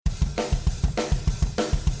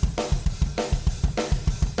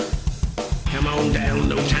on down,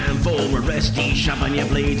 no time for a resty. Sharpen your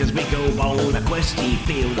blades as we go on a questy.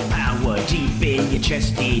 Feel the power deep in your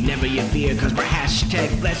chesty. Never you fear, cause we're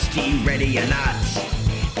 #blessedy. Ready or not,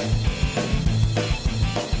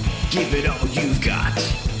 give it all you've got.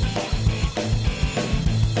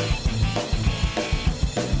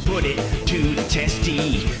 Put it to the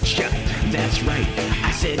testy. Shut, that's right,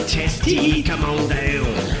 I said testy. Come on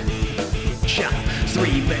down. Shut,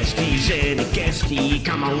 3 besties and a guestie.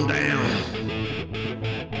 Come on down.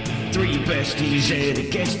 3 besties and a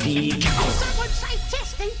guestie. Come on. Someone say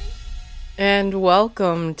testy. And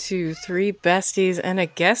welcome to 3 Besties and a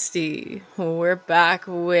Guestie. We're back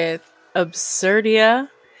with Absurdia,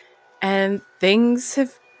 and things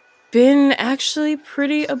have been actually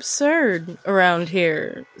pretty absurd around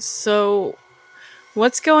here. So,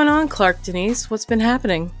 what's going on, Clark Denise? What's been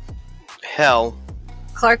happening? Hell.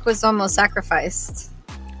 Clark was almost sacrificed.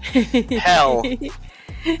 Hell.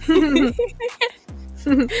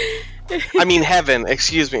 I mean heaven,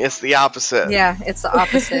 excuse me, it's the opposite. Yeah, it's the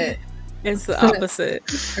opposite. It's the opposite.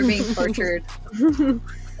 We're being tortured.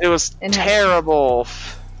 It was terrible.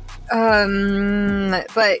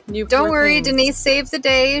 But You don't poor worry, thing. Denise saved the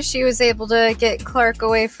day. She was able to get Clark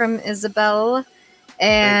away from Isabel.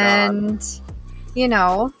 And, you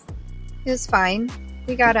know, it was fine.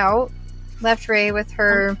 We got out. Left Ray with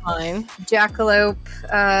her Fine. jackalope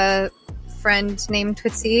friend named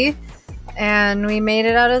Tootsie. And we made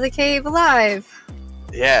it out of the cave alive.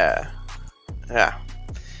 Yeah. It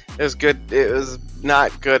was good. It was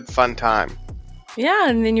not good fun time. Yeah,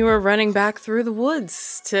 and then you were running back through the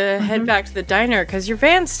woods to head back to the diner, because your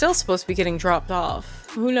van's still supposed to be getting dropped off.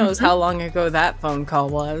 Who knows how long ago that phone call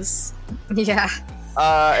was. Yeah.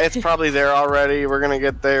 It's probably there already. We're gonna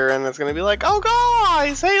get there and it's gonna be like, oh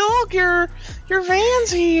guys, hey look, your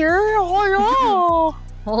van's here. Oh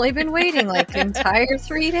Only been waiting like the entire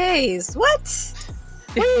 3 days. What?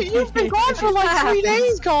 Wait, you've been gone for like 3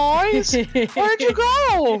 days, guys. Where'd you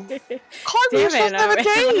go? Clark, we were supposed to have a Is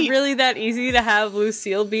it date. really that easy to have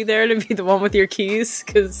Lucille be there to be the one with your keys?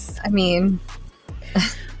 Because, I mean,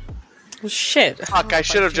 well, shit. Fuck, I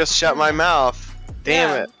should have just shut my mouth.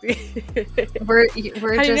 Damn it. we're How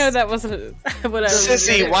just... do you know that wasn't what I was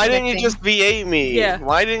Sissy, gonna why do? didn't you just V8 me? Yeah.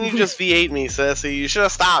 Why didn't you just V8 me, Sissy? You should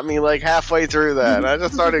have stopped me like halfway through that. I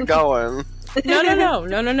just started going.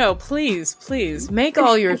 No. Please. Make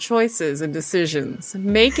all your choices and decisions.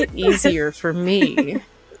 Make it easier for me.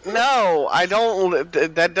 No, I don't.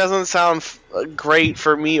 That doesn't sound great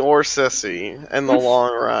for me or Sissy in the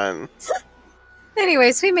long run.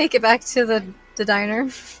 Anyways, we make it back to the diner.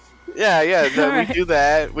 Yeah, Alright. we do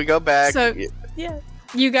that. We go back. So, yeah.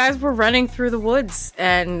 You guys were running through the woods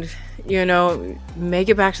and, you know, make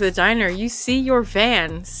it back to the diner. You see your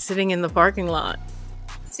van sitting in the parking lot.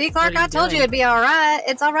 See, Clark, What are you I told doing? you it'd be alright.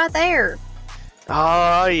 It's all right there.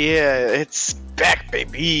 Oh, yeah, it's back,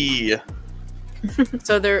 baby.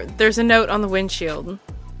 So there's a note on the windshield.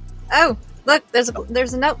 Oh, look, there's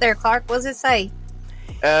a note there, Clark. What does it say?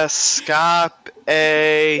 Escape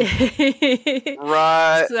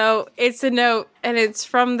right. So it's a note, and it's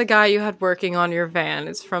from the guy you had working on your van.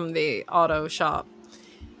 It's from the auto shop.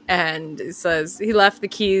 And it says, he left the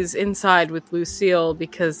keys inside with Lucille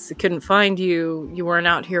because he couldn't find you. You weren't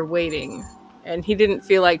out here waiting. And he didn't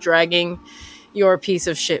feel like dragging your piece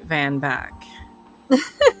of shit van back.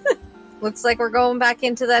 Looks like we're going back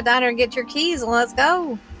into that diner and get your keys, and let's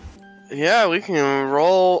go. Yeah, we can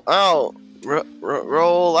roll out.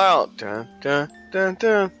 Roll out. Dun, dun, dun,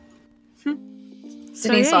 dun.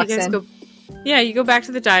 Denise walks in. You go back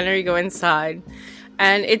to the diner, you go inside,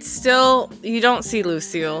 and it's still, you don't see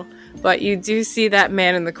Lucille, but you do see that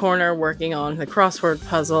man in the corner working on the crossword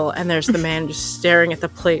puzzle, and there's the man just staring at the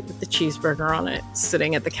plate with the cheeseburger on it,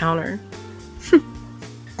 sitting at the counter.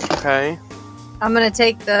 Okay. I'm gonna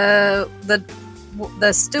take the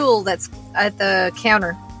stool that's at the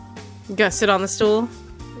counter. You gonna sit on the stool?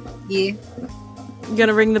 Yeah. You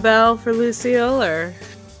gonna ring the bell for Lucille, or?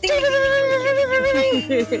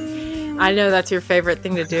 I know that's your favorite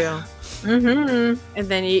thing to do. Mm-hmm. And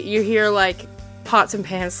then you hear, like, pots and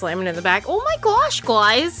pans slamming in the back. Oh my gosh,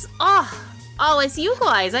 guys! Oh, it's you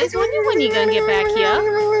guys. I was wondering when you're gonna get back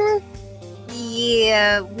here.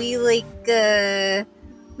 Yeah,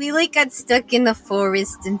 we got stuck in the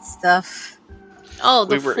forest and stuff. Oh,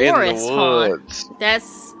 the We were forest, in the huh? woods.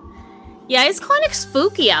 Yeah, it's kind of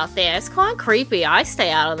spooky out there. It's kind of creepy. I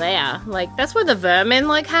stay out of there. Like, that's where the vermin,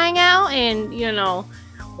 like, hang out. And, you know,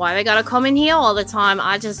 why they gotta come in here all the time,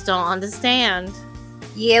 I just don't understand.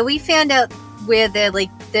 Yeah, we found out where they're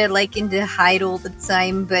liking to hide all the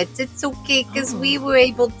time, but it's okay because we were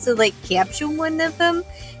able to, like, capture one of them,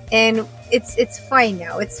 and it's fine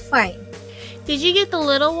now. It's fine. Did you get the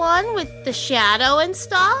little one with the shadow and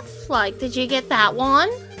stuff? Like, did you get that one?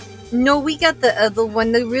 No, we got the other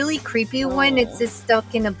one, the really creepy one. It's just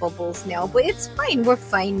stuck in the bubbles now, but it's fine. We're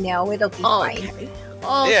fine now. It'll be fine. Okay.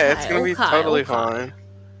 Yeah, it's gonna be totally fine.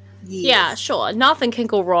 Yes. Yeah, sure. Nothing can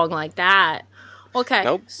go wrong like that. Okay.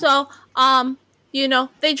 Nope. So,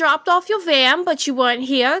 they dropped off your van, but you weren't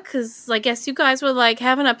here because I guess you guys were like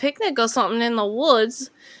having a picnic or something in the woods.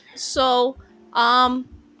 So,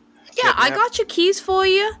 I got your keys for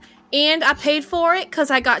you. And I paid for it because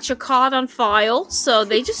I got your card on file. So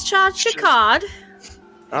they just charged your card.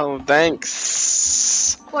 Oh,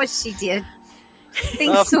 thanks. Of course she did.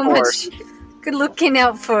 Thanks so much. Good looking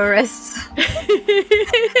out for us.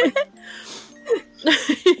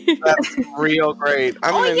 That's real great.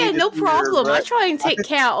 No problem. I try and take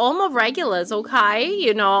care of all my regulars,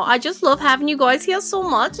 okay? I just love having you guys here so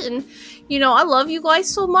much. And, I love you guys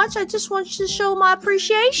so much. I just want to show my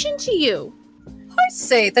appreciation to you. I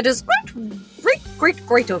say, that is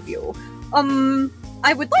great of you.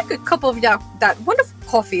 I would like a cup of that wonderful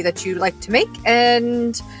coffee that you like to make,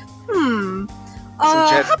 and,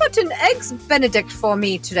 how about an eggs Benedict for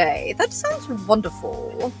me today? That sounds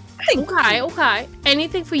wonderful. Thank you. Okay.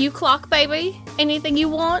 Anything for you, Clock Baby? Anything you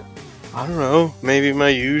want? I don't know. Maybe my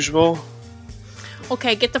usual.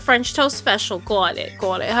 Okay, get the French toast special. Got it.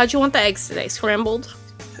 How'd you want the eggs today? Scrambled?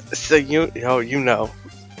 So you know.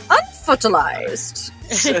 Unfertilized.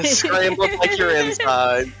 Scrambled like your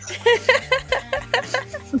insides.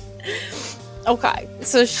 Okay,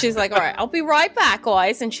 so she's like, all right, I'll be right back,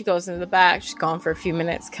 guys. And she goes into the back. She's gone for a few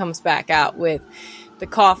minutes, comes back out with the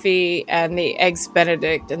coffee and the eggs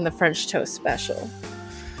Benedict and the French toast special.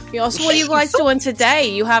 So what are you guys doing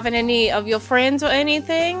today? You having any of your friends or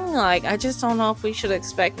anything? Like, I just don't know if we should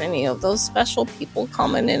expect any of those special people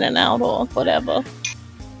coming in and out or whatever.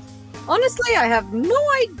 Honestly, I have no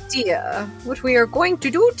idea what we are going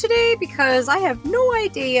to do today because I have no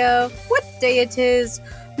idea what day it is,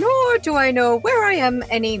 nor do I know where I am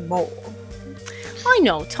anymore. I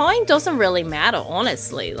know, time doesn't really matter,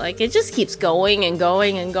 honestly. Like, it just keeps going and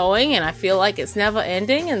going and going, and I feel like it's never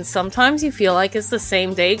ending, and sometimes you feel like it's the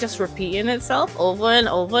same day just repeating itself over and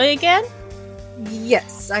over again.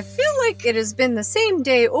 Yes, I feel like it has been the same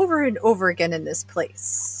day over and over again in this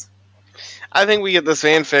place. I think we get this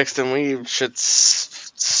van fixed and we should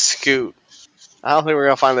scoot. I don't think we're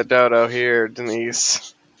going to find the dodo here,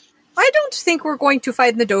 Denise. I don't think we're going to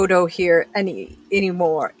find the dodo here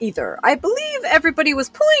anymore either. I believe everybody was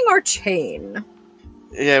pulling our chain.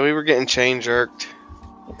 Yeah, we were getting chain jerked.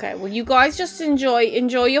 Okay, well, you guys just enjoy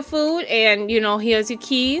your food, and, here's your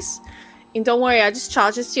keys. And don't worry, I just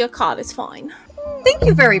charge this to your card. It's fine. Thank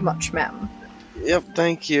you very much, ma'am. Yep,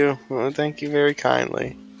 thank you. Well, thank you very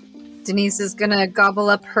kindly. Denise is gonna gobble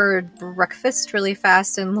up her breakfast really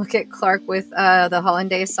fast and look at Clark with the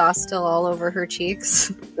hollandaise sauce still all over her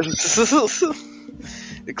cheeks.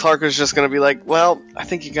 Clark is just gonna be like, well, I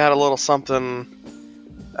think you got a little something.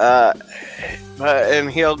 And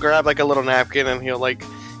he'll grab like a little napkin and he'll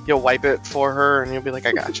wipe it for her and he'll be like,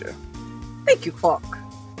 I got you. Thank you, Clark.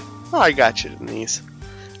 Oh, I got you, Denise.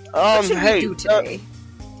 What should we do today?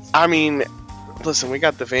 Listen, we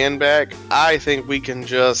got the van back. I think we can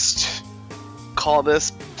just call this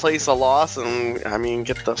place a loss and,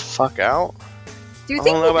 get the fuck out. Do you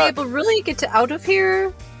think we'll be able to really get out of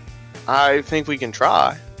here? I think we can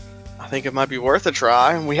try. I think it might be worth a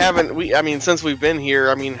try. Since we've been here,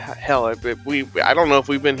 hell, I don't know if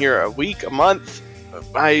we've been here a week, a month.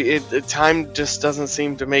 Time just doesn't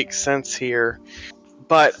seem to make sense here.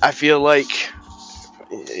 But I feel like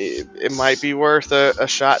it might be worth a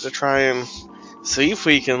shot to try and see if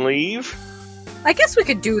we can leave. I guess we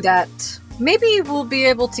could do that. Maybe we'll be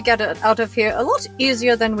able to get it out of here a lot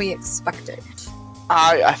easier than we expected.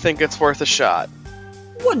 I think it's worth a shot.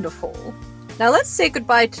 Wonderful. Now let's say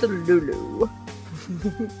goodbye to Lulu.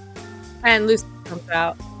 And Lucy comes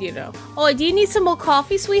out, Oh, do you need some more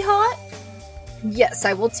coffee, sweetheart? Yes,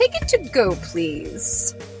 I will take it to go,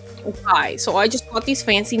 please. Okay, so I just got these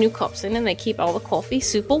fancy new cups in, and they keep all the coffee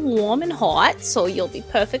super warm and hot, so you'll be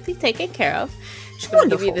perfectly taken care of. She's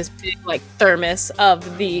going to give you this big, thermos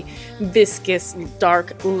of the viscous,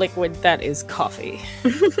 dark liquid that is coffee.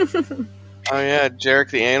 Oh yeah,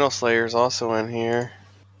 Jarek the Anal Slayer is also in here.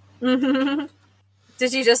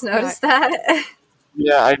 Did you just notice that?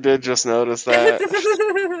 Yeah, I did just notice that.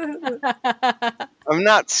 I'm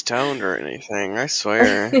not stoned or anything, I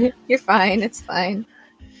swear. You're fine, it's fine.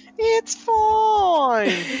 It's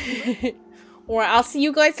fine. Or I'll see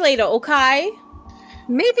you guys later, okay?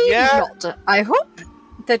 Maybe not. I hope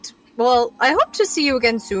to see you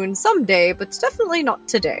again soon, someday, but definitely not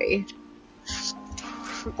today.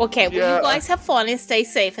 Okay, well, Yeah. you guys have fun and stay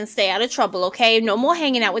safe and stay out of trouble, okay? No more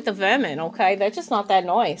hanging out with the vermin, okay? They're just not that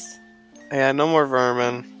nice. Yeah, no more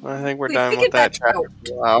vermin. I think we're We done figured with that that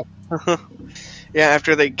chapter. Wow. Yeah,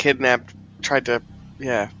 after they tried to.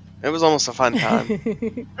 Yeah, it was almost a fun time.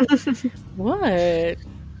 What?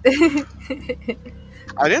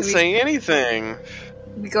 I didn't say anything.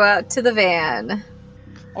 We go out to the van.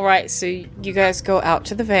 Alright, so you guys go out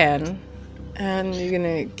to the van. And you're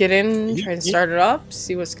gonna get in, try to start it up,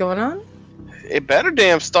 see what's going on? It better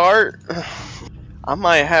damn start. I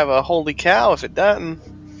might have a holy cow if it doesn't.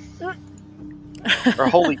 Or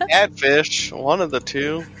holy catfish, one of the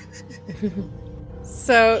two.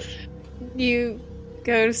 So, you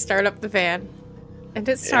go to start up the van. And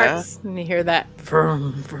it starts, and you hear that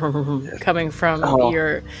vroom, vroom, coming from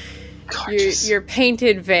your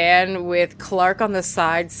painted van with Clark on the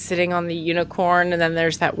side sitting on the unicorn, and then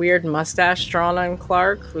there's that weird mustache drawn on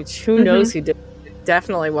Clark, which who knows who did. It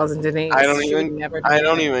definitely wasn't Denise. I don't She would never do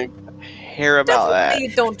that. even care about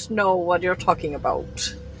Definitely don't know what you're talking about.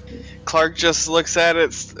 that. Clark just looks at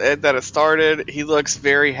it that it started. He looks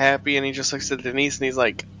very happy, and he just looks at Denise, and he's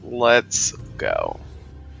like, "Let's go.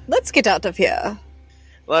 Let's get out of here.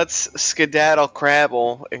 Let's skedaddle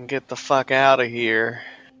crabble and get the fuck out of here."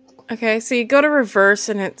 Okay, so you go to reverse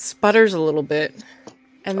and it sputters a little bit.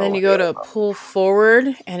 And then Oh, you go yeah. to pull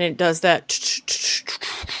forward and it does that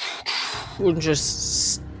and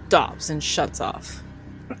just stops and shuts off.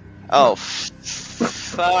 Oh,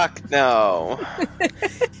 fuck no.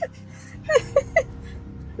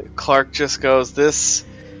 Clark just goes, "This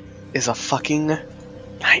is a fucking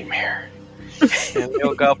nightmare." And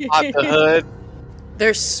he'll go pop the hood.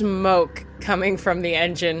 There's smoke coming from the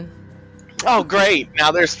engine. Oh, great.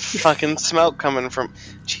 Now there's fucking smoke coming from...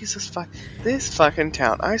 Jesus fuck. This fucking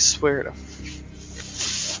town. I swear to...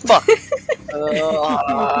 Fuck.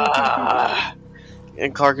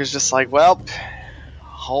 And Clark is just like, "Well,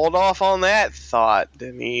 hold off on that thought,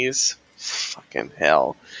 Denise." Fucking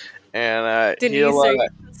hell. And, Denise, he'll, are you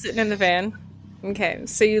sitting in the van? Okay,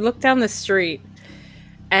 so you look down the street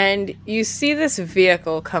and you see this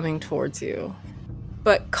vehicle coming towards you.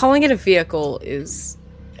 But calling it a vehicle is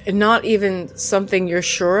not even something you're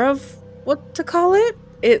sure of what to call it.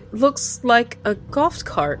 It looks like a golf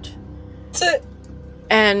cart.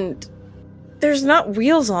 And there's not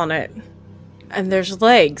wheels on it. And there's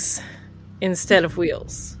legs instead of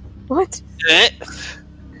wheels. What?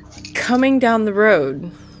 Coming down the road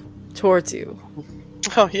towards you.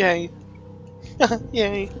 Oh, yay.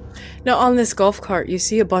 Yay. Now, on this golf cart, you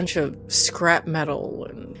see a bunch of scrap metal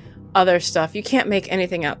and other stuff. You can't make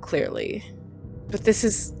anything out clearly. But this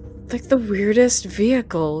is like the weirdest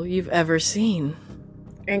vehicle you've ever seen.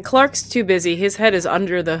 And Clark's too busy. His head is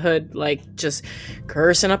under the hood, like just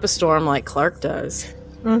cursing up a storm like Clark does.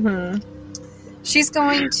 She's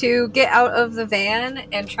going to get out of the van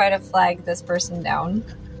and try to flag this person down.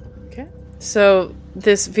 Okay. So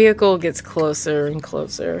this vehicle gets closer and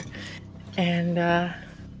closer. And,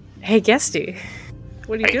 hey, Guesty,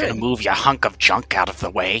 what are you Are you doing? gonna move your hunk of junk out of the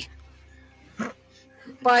way?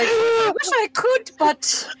 But I wish I could,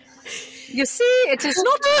 but you see, it is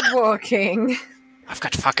not working. I've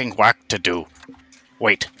got fucking work to do.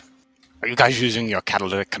 Wait, are you guys using your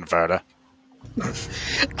catalytic converter? Can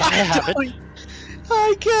I have it?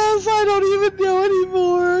 I guess I don't even know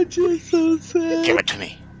anymore. I'm just so sad. Give it to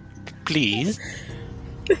me. Please?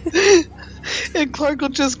 And Clark will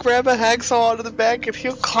just grab a hacksaw out of the back and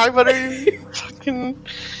he'll climb under you. Fucking...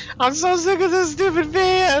 I'm so sick of this stupid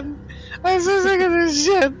van. I'm so sick of this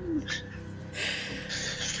shit.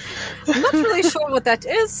 I'm not really sure what that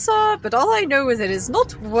is, sir, but all I know is it is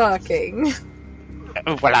not working.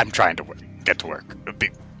 Well, I'm trying to get to work.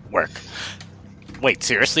 Work. Wait,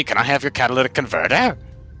 seriously? Can I have your catalytic converter?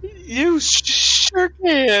 You sure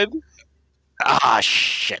can. Ah,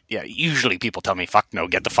 shit. Yeah, usually people tell me, fuck no,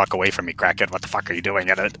 get the fuck away from me, crackhead. What the fuck are you doing?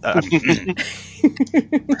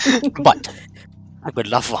 But I would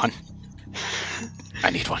love one.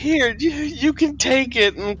 I need one. Here, you can take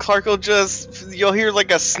it. And Clark will just... You'll hear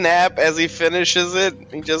like a snap as he finishes it.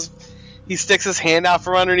 He sticks his hand out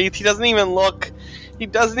from underneath. He doesn't even look... He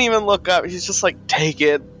doesn't even look up. He's just like, take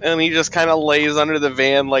it. And he just kind of lays under the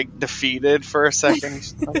van, like, defeated for a second.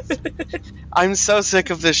 He's like, I'm so sick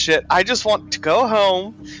of this shit. I just want to go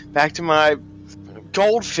home, back to my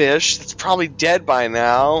goldfish that's probably dead by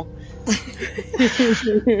now,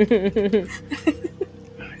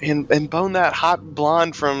 and bone that hot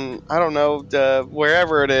blonde from, I don't know,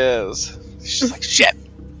 wherever it is. She's like, shit.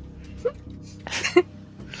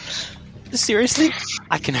 Seriously?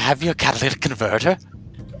 I can have your catalytic converter?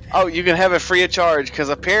 Oh, you can have it free of charge, because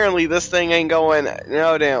apparently this thing ain't going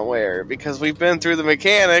no damn where, because we've been through the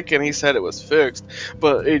mechanic, and he said it was fixed,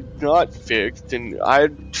 but it's not fixed, and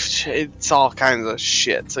it's all kinds of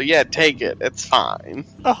shit. So yeah, take it. It's fine.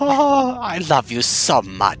 Oh, I love you so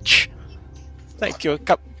much. Thank you.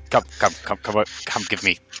 Come, give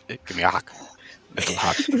me a hug. Little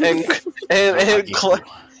hug.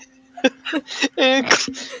 And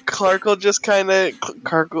Clark will just kind of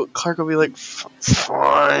Clark will be like,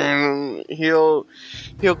 fine. He'll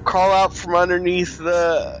crawl out from underneath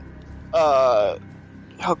the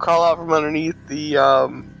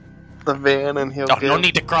van, and he'll no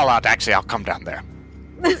need to crawl out. Actually, I'll come down there.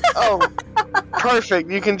 Oh, perfect.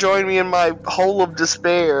 You can join me in my hole of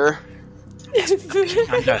despair.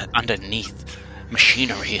 Underneath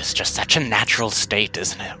machinery is just such a natural state,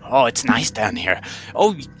 isn't it? Oh, it's nice down here.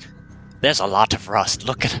 Oh, there's a lot of rust.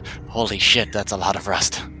 Look at... Holy shit, that's a lot of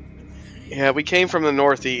rust. Yeah, we came from the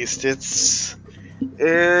northeast. It's... you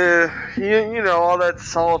know, all that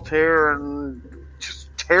salt air and just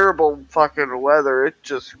terrible fucking weather. It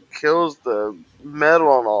just kills the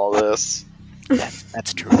metal and all this.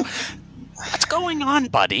 That's true. What's going on,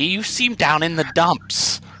 buddy? You seem down in the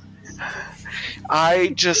dumps.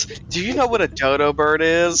 Do you know what a dodo bird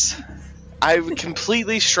is?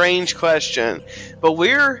 Completely strange question. But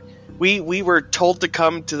we were told to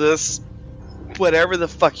come to this, whatever the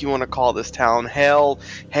fuck you want to call this town, hell,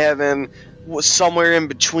 heaven, somewhere in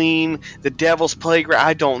between, the devil's playground,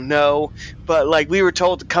 I don't know. But, like, we were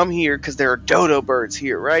told to come here because there are dodo birds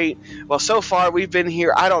here, right? Well, so far we've been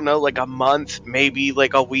here, I don't know, like a month, maybe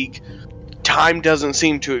like a week. Time doesn't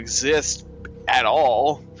seem to exist at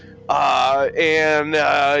all. I'm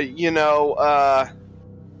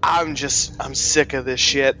sick of this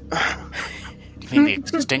shit. You mean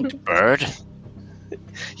the extinct bird?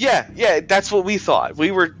 Yeah, that's what we thought.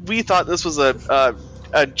 We thought this was a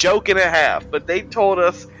joke and a half, but they told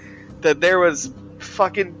us that there was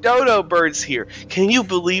fucking dodo birds here. Can you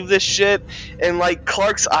believe this shit? And like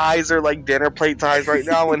Clark's eyes are like dinner plate eyes right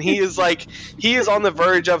now, and he is on the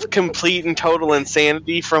verge of complete and total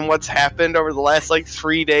insanity from what's happened over the last like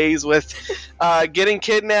 3 days with getting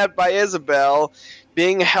kidnapped by Isabel,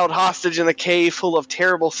 being held hostage in a cave full of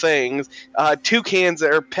terrible things, toucans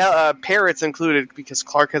or parrots included, because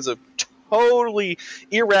Clark has a totally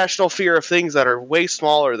irrational fear of things that are way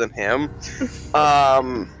smaller than him.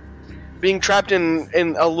 Being trapped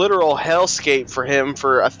in a literal hellscape for him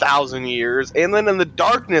for 1,000 years, and then in the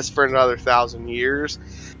darkness for another 1,000 years.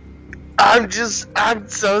 I'm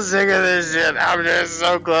so sick of this shit. I'm just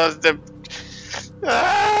so close to...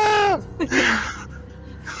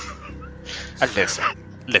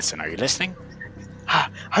 Listen, are you listening?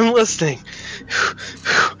 I'm listening.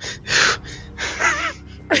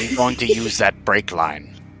 Are you going to use that brake line?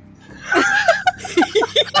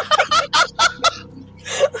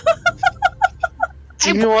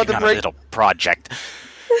 Do you want the on break? a little project.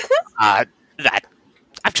 That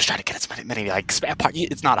I'm just trying to get as many like spare parts.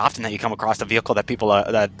 It's not often that you come across a vehicle that people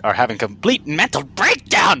that are having complete mental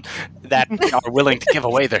breakdown that are willing to give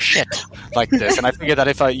away their shit like this. And I figured that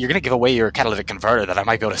if you're going to give away your catalytic converter, that I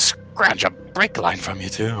might be able to scratch a brake line from you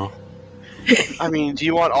too. I mean, do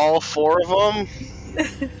you want all 4 of them?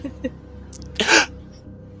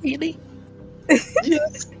 Really?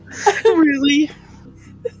 Yes. Really?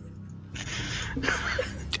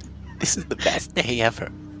 This is the best day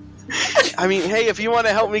ever. I mean, hey, if you want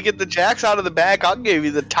to help me get the jacks out of the back, I'll give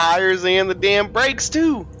you the tires and the damn brakes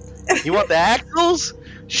too. You want the axles?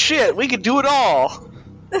 Shit, we could do it all.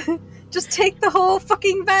 Just take the whole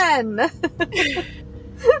fucking van.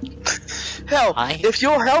 Hell, if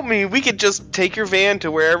you'll help me, we could just take your van to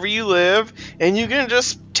wherever you live, and you can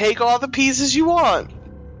just take all the pieces you want.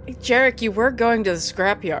 Jarek, you were going to the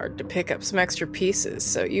scrapyard to pick up some extra pieces,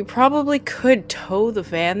 so you probably could tow the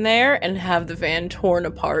van there and have the van torn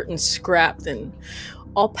apart and scrapped and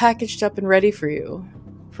all packaged up and ready for you,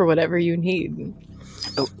 for whatever you need.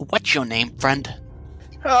 What's your name, friend?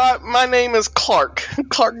 My name is Clark.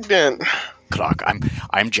 Clark Dent. Clark, I'm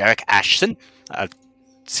Jarek Ashton.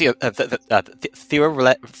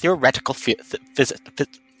 Theoretical physicist.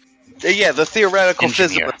 Yeah, the theoretical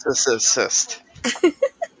Engineer. physicist.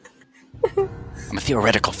 I'm a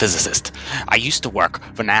theoretical physicist. I used to work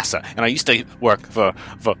for NASA, and I used to work for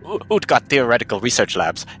Utgat Theoretical Research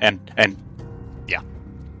Labs, and yeah,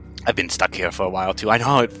 I've been stuck here for a while too. I know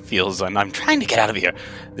how it feels, and I'm trying to get out of here.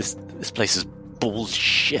 This place is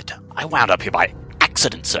bullshit. I wound up here by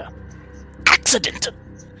accident, sir. Accident.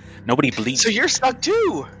 Nobody believes. So you're stuck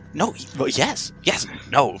too? No. Well, yes.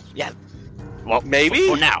 No. Yeah. Well, maybe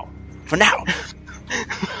for now.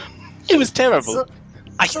 It was terrible.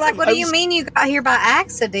 So, like, what do you mean you got here by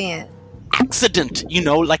accident? Accident,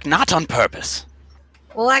 like not on purpose.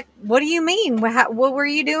 Well, like, what do you mean? What were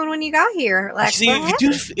you doing when you got here? Like, See,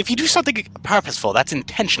 if you do something purposeful, that's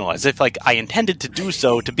intentional, as if like I intended to do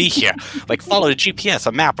so to be here, like follow the GPS,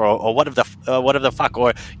 a map, or whatever the fuck,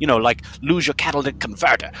 or like lose your catalytic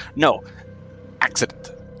converter. No, accident.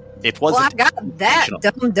 It wasn't. Well, I got that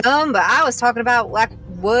dumb, but I was talking about like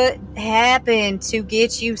what happened to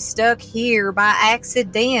get you stuck here by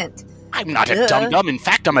accident. I'm not a dum-dum. In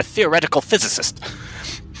fact, I'm a theoretical physicist.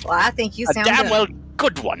 Well, I think you sound a damn dumb. well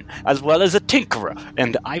good one, as well as a tinkerer.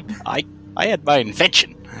 And I had my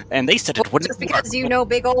invention, and they said it wouldn't Just work. because you know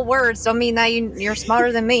big old words don't mean that you're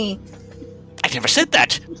smarter than me. I never said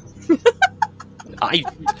that.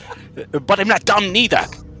 But I'm not dumb neither.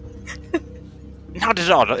 Not at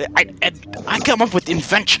all. I come up with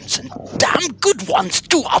inventions, and damn good ones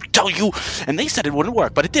too, I'll tell you. And they said it wouldn't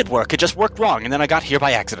work, but it did work. It just worked wrong, and then I got here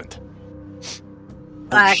by accident.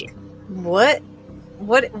 Like, what?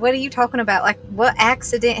 What are you talking about? Like, what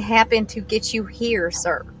accident happened to get you here,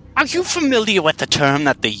 sir? Are you familiar with the term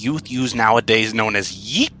that the youth use nowadays known as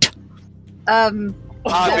yeet?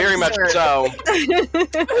 Very much so.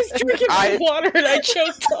 I was drinking my water and I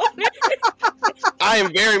choked on it. I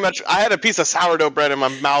am very much. I had a piece of sourdough bread in my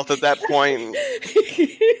mouth at that point.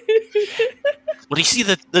 Well, you see,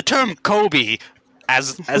 the term Kobe,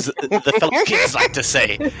 as the fellow kids like to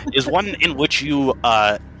say, is one in which you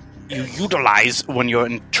utilize when you're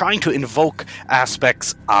trying to invoke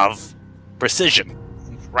aspects of precision,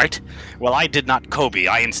 right? Well, I did not Kobe.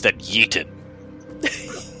 I instead yeeted.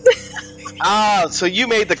 So you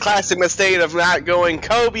made the classic mistake of not going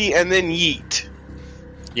Kobe and then yeet.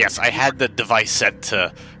 Yes, I had the device set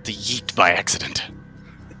to yeet by accident.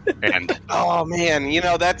 And oh man,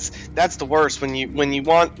 that's the worst when you need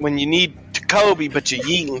to Kobe but you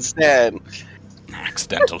yeet instead.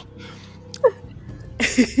 Accidental.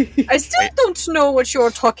 I still don't know what you're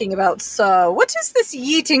talking about, sir. What is this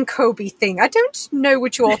yeeting Kobe thing? I don't know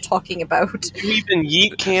what you're talking about. You even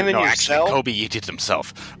yeet cannon no, yourself? Actually, Kobe yeeted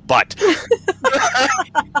himself, but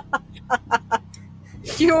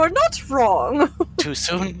You're not wrong. too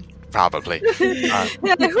soon, probably.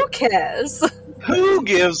 Who cares? Who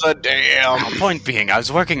gives a damn? Point being, I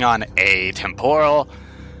was working on a temporal,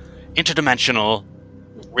 interdimensional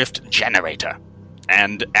rift generator,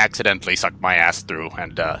 and accidentally sucked my ass through,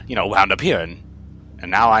 and wound up here, and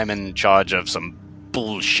now I'm in charge of some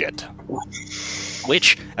bullshit.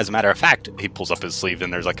 Which, as a matter of fact, he pulls up his sleeve,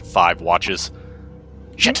 and there's like 5 watches.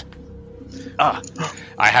 Shit.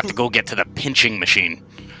 I have to go get to the pinching machine.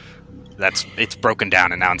 It's broken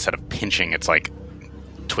down, and now instead of pinching, it's like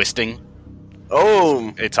twisting.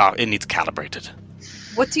 Oh, It needs calibrated.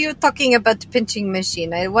 What are you talking about, pinching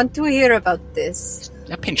machine? I want to hear about this.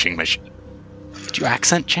 A pinching machine. Did your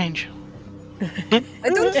accent change? I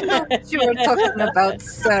don't know what you are talking about,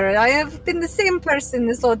 sir. I have been the same person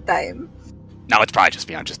this whole time. No, it's probably just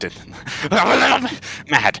me. I'm just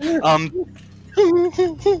mad.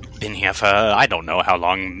 Been here for I don't know how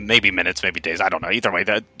long, maybe minutes, maybe days. I don't know. Either way,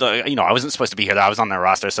 I wasn't supposed to be here. I was on their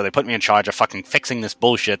roster, so they put me in charge of fucking fixing this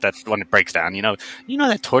bullshit. That when it breaks down, you know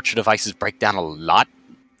that torture devices break down a lot.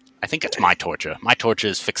 I think it's my torture. My torture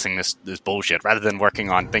is fixing this bullshit rather than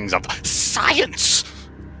working on things of science.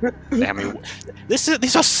 I mean,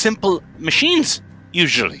 these are simple machines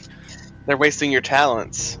usually. they're wasting your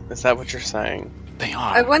talents. Is that what you're saying? They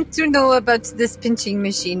are. I want to know about this pinching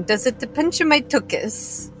machine. Does it pinch my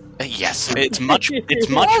tuchus? Yes, it's much.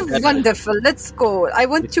 Oh, better. wonderful. Let's go. I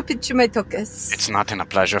want to pinch my tuchus. It's not in a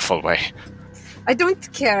pleasureful way. I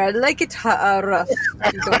don't care. I like it rough.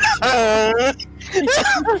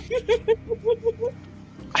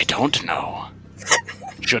 I don't know.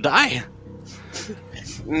 Should I?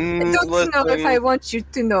 I don't know if I want you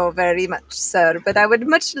to know very much, sir, but I would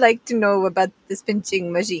much like to know about this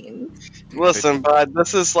pinching machine. Listen, bud,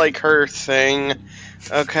 this is like her thing.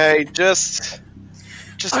 Okay, just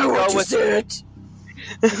go with it.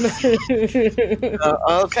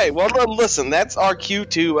 Okay, well, listen, that's our cue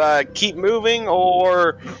to keep moving,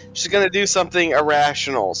 or she's gonna do something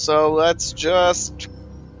irrational. So let's go.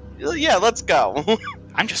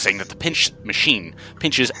 I'm just saying that the pinch machine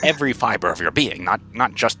pinches every fiber of your being, not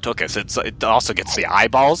just tuchus. It also gets the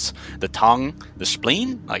eyeballs, the tongue, the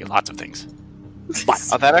spleen, like lots of things. But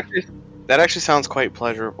Oh, that actually sounds quite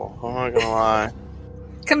pleasurable. I'm not gonna lie.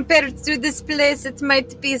 Compared to this place, it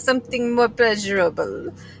might be something more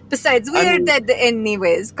pleasurable. Besides, we are dead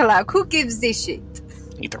anyways, Clark. Who gives a shit?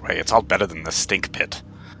 either way, it's all better than the stink pit.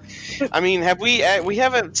 I mean, we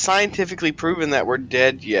haven't scientifically proven that we're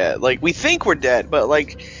dead yet. Like, we think we're dead, but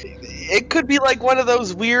like, it could be like one of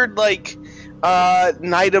those weird like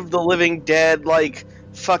Night of the Living Dead, like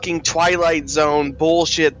fucking Twilight Zone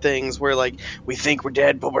bullshit things where like we think we're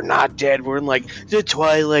dead but we're not dead. We're in like the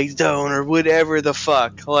Twilight Zone or whatever the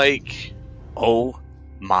fuck. Like, oh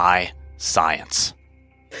my science!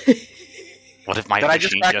 What if my did I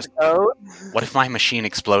just machine crack just? the code? What if my machine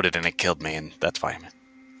exploded and it killed me? And that's why.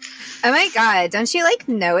 Oh my god, don't you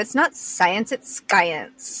know it's not science, it's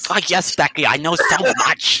science. Oh, yes, Becky, I know so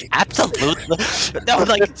much. Absolutely. No,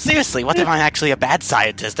 like, seriously, what if I'm actually a bad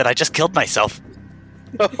scientist and I just killed myself?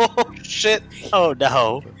 Oh shit! Oh,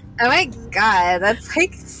 no. Oh my god, that's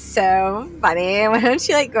so funny. Why don't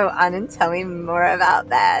you go on and tell me more about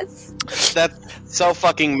this? That's so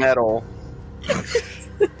fucking metal.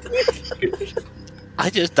 I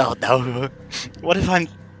just don't know. What if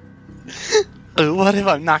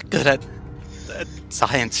I'm not good at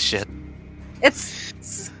science shit? It's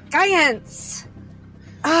science.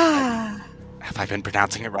 Ah. Have I been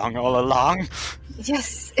pronouncing it wrong all along?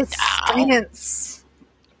 Yes, it's science.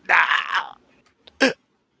 No. Oh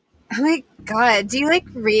my god, do you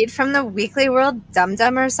read from the Weekly World Dum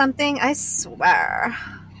Dum or something? I swear.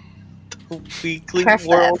 Weekly Perfect.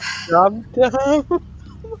 World Dum Dum.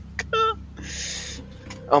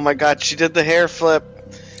 Oh my god, she did the hair flip.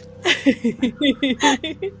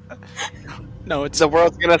 No, it's The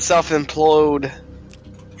world's gonna self-implode.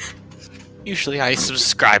 usually I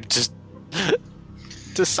subscribe to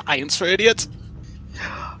Science for Idiots.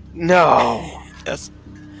 No. Yes.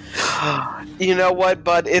 You know what,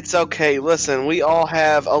 bud? It's okay. Listen, we all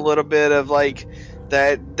have a little bit of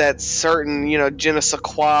that certain, je ne sais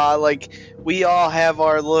quoi. We all have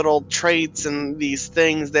our little traits and these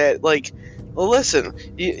things that, well, listen,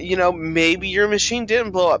 maybe your machine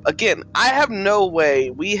didn't blow up. Again, I have no way.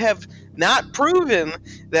 We have not proven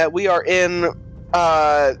that we are in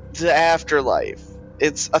the afterlife.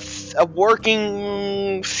 It's a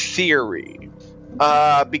working theory.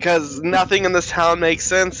 Because nothing in this town makes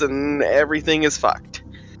sense and everything is fucked.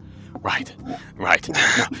 Right. No,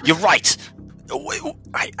 you're right.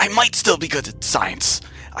 I might still be good at science.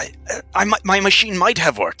 My machine might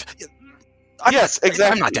have worked. Yes,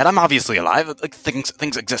 exactly. I'm not dead. I'm obviously alive.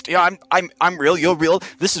 Things exist. Yeah, I'm real. You're real.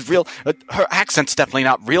 This is real. Her accent's definitely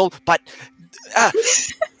not real, but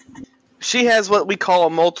she has what we call a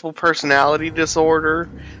multiple personality disorder.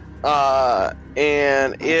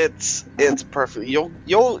 And it's perfect.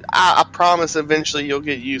 I promise eventually you'll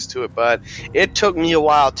get used to it, but it took me a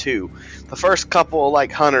while too. The first couple of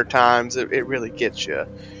 100 times, it really gets you.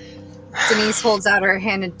 Denise holds out her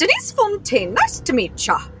hand and Denise Fontaine, nice to meet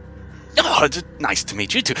ya. oh, it's nice to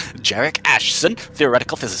meet you too, Jarek Ashton,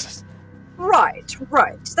 theoretical physicist. Right.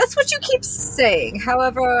 That's what you keep saying.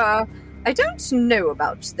 However, I don't know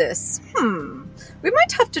about this. We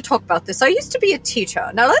might have to talk about this. I used to be a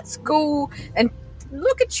teacher. Now let's go and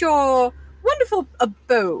look at your wonderful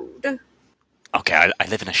abode. Okay, I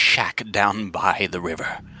live in a shack down by the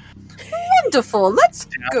river. Wonderful. Let's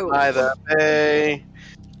go. By the bay.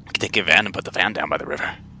 I could take a van and put the van down by the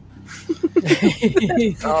river.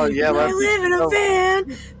 Oh yeah, I live in a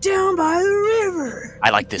van down by the river. I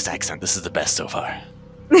like this accent. This is the best so far.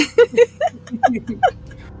 You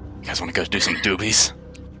guys want to go do some doobies?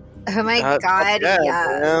 Oh my god, yeah,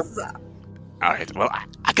 yes. Alright, well,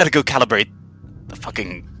 I gotta go calibrate the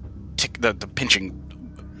fucking the pinching,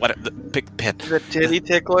 the big pit. The titty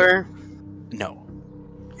tickler. No.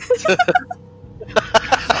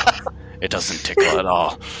 It doesn't tickle at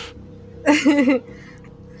all.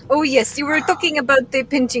 Oh yes, you were talking about the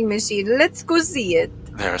pinching machine. Let's go see it.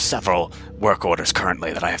 There are several work orders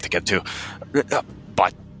currently that I have to get to,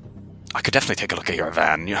 but I could definitely take a look at your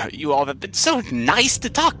van. You all have been so nice to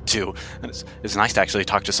talk to. And it's nice to actually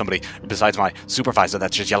talk to somebody besides my supervisor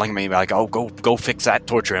that's just yelling at me like, oh, go fix that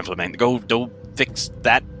torture implement. Go fix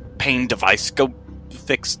that pain device. Go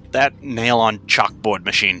fix that nail-on chalkboard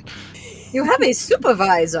machine. You have a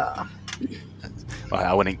supervisor. Well,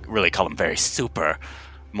 I wouldn't really call him very super.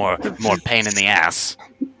 More pain in the ass.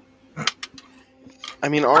 I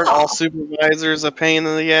mean, aren't all supervisors a pain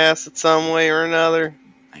in the ass in some way or another?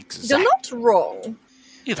 You're not wrong.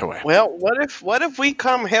 Either way. Well, what if we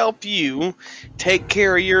come help you take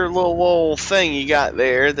care of your little thing you got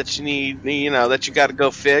there that you need, that you got to go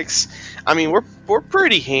fix? I mean, we're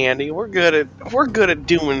pretty handy. We're good at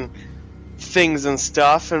doing things and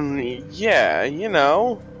stuff, and yeah,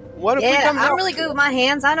 what if we come I'm help really you? good with my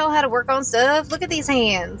hands. I know how to work on stuff. Look at these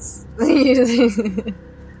hands.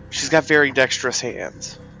 She's got very dexterous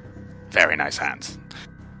hands. Very nice hands.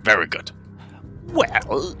 Very good.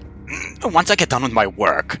 Well, once I get done with my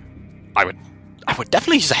work, I would I would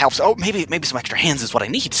definitely use the help. Oh, maybe some extra hands is what I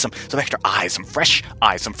need. Some extra eyes, some fresh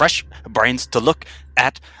brains to look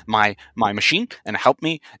at my machine and help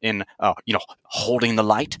me in holding the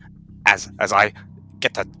light as I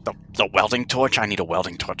get the welding torch. I need a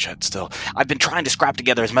welding torch still. I've been trying to scrap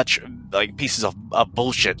together as much like pieces of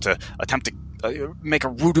bullshit to attempt to make a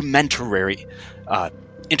rudimentary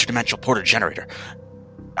interdimensional portal generator.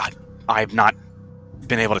 I've not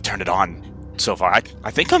been able to turn it on so far.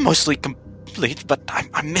 I think I'm mostly complete, but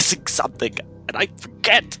I'm missing something, and I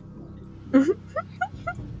forget. That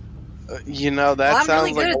I'm sounds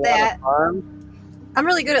really like good a at lot that. of fun. I'm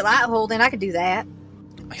really good at light holding. I could do that.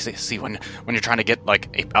 I see when you're trying to get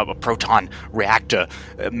like a proton reactor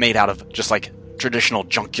made out of just like traditional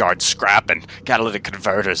junkyard scrap and catalytic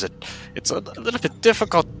converters, it's a little bit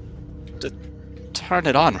difficult to turn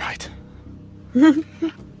it on right.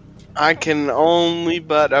 I can only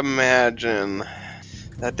but imagine.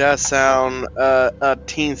 That does sound a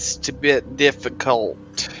teensy bit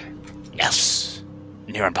difficult. Yes,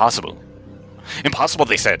 near impossible. Impossible,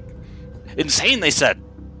 they said. Insane, they said.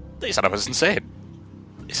 They said I was insane.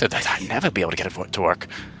 They said that I'd never be able to get it to work.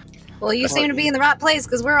 Well, you seem to be in the right place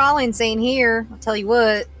because we're all insane here. I'll tell you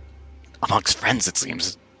what. Amongst friends, it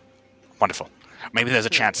seems. Wonderful. Maybe there's a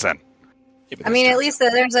chance then. I mean, at least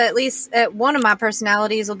there's at least one of my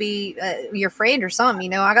personalities will be your friend or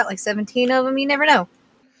something. I got like 17 of them. You never know.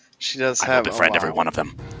 She does I have will befriend a lot. every one of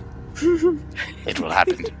them. It will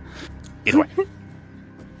happen. Either way.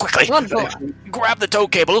 Quickly, Wonderful. grab the tow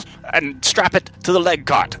cable and strap it to the leg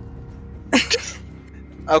cart.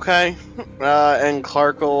 Okay, and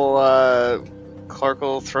Clark will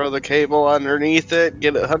throw the cable underneath it,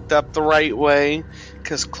 get it hooked up the right way,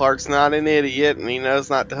 because Clark's not an idiot and he knows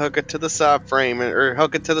not to hook it to the subframe or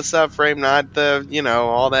hook it to the subframe, not the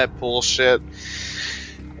all that bullshit.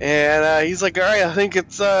 And he's like, all right, I think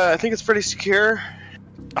it's pretty secure.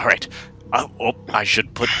 All right. I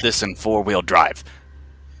should put this in 4-wheel drive.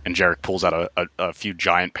 And Jarek pulls out a few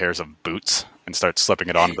giant pairs of boots and starts slipping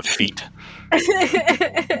it onto the feet.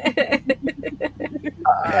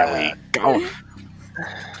 There we go.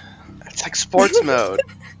 It's like sports mode,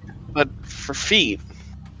 but for feet.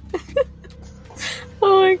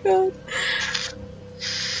 Oh my god.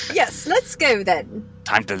 Yes, let's go then.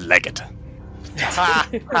 Time to leg it. Ha ha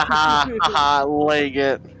ha ha! Leg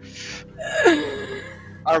it.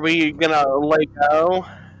 Are we gonna let go?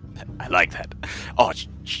 I like that. Oh,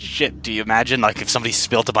 shit. Do you imagine, like, if somebody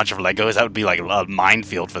spilt a bunch of Legos, that would be like a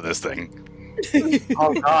minefield for this thing.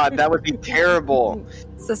 Oh god, that would be terrible.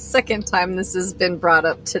 It's the second time this has been brought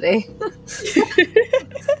up today.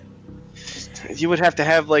 You would have to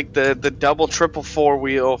have like the double, triple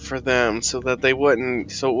 4-wheel for them, so that it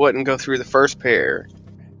wouldn't go through the first pair.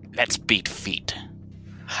 Let's beat feet.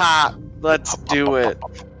 Ha! Let's do it.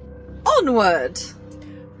 Onward!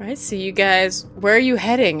 Right, so you guys, where are you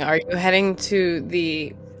heading? Are you heading to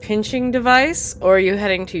the pinching device, or are you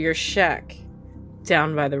heading to your shack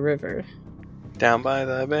down by the river? Down by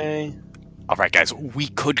the bay. All right, guys, we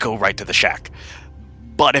could go right to the shack.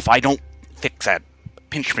 But if I don't fix that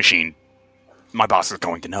pinch machine, my boss is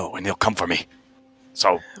going to know, and they'll come for me.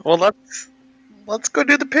 So, Well, let's go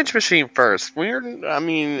do the pinch machine first.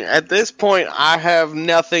 At this point, I have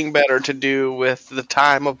nothing better to do with the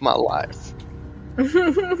time of my life.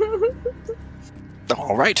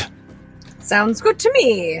 all right. Sounds good to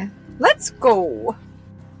me. Let's go.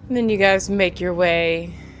 And then you guys make your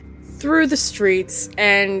way through the streets,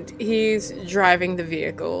 and he's driving the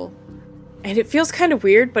vehicle. And it feels kind of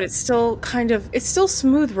weird, but it's still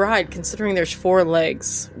smooth ride considering there's 4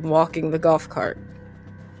 legs walking the golf cart.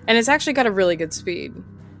 And it's actually got a really good speed.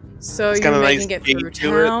 So It's you're got a making nice it through speed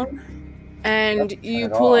to it. town, and you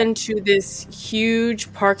at pull all. into this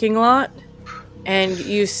huge parking lot, and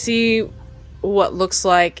you see what looks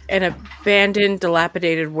like an abandoned,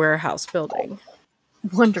 dilapidated warehouse building.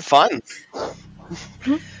 Wonderful. Fun.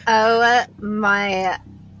 Oh my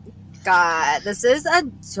god, this is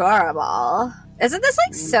adorable. Isn't this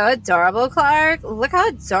like so adorable, Clark? Look how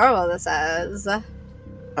adorable this is.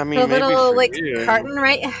 I mean, Put a maybe little for like you. curtain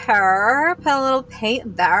right here. Put a little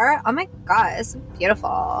paint there. Oh my god, it's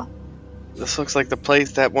beautiful. This looks like the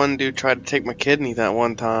place that one dude tried to take my kidney that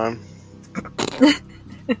one time.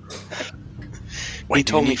 Wait, He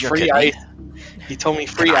told me free ice. He told me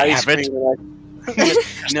free Can I ice have it? cream.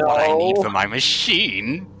 Just what I need for my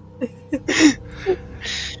machine.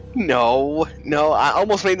 No, I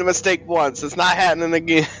almost made the mistake once. It's not happening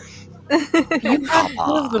again. You have 2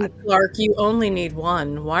 of them, Clark. You only need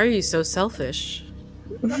 1. Why are you so selfish?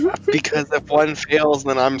 Because if one fails,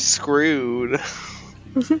 then I'm screwed.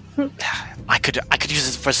 I could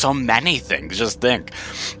use it for so many things. Just think.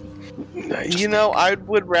 You know, I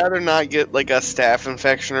would rather not get like a staph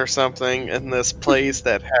infection or something in this place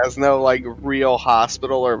that has no like real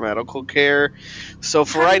hospital or medical care. So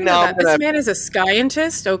for How do right you know now, that? I'm This gonna. man is a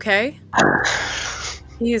scientist, okay?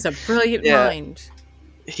 He is a brilliant Yeah. mind.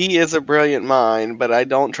 He is a brilliant mind, but I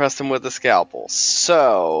don't trust him with a scalpel.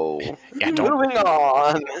 So Yeah, don't. moving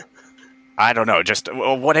on. I don't know. Just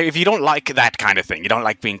what if you don't like that kind of thing? You don't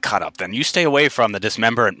like being cut up. Then you stay away from the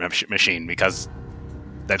dismemberment machine because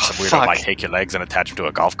that's a weirdo Fuck. might take your legs and attach them to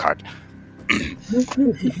a golf cart.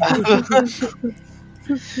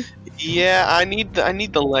 Yeah, I need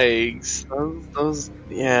the legs. Those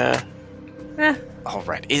yeah. Eh, All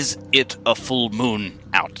right. Is it a full moon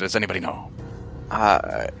out? Does anybody know?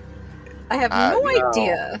 I have no no.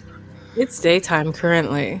 idea. it's daytime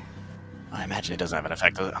currently. I imagine it doesn't have an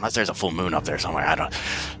effect unless there's a full moon up there somewhere. I don't.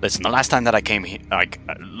 Listen, the last time that I came here,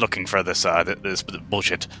 looking for this this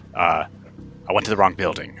bullshit, I went to the wrong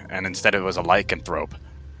building, and instead it was a lycanthrope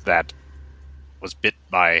that was bit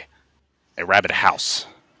by a rabbit house,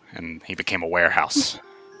 and he became a warehouse.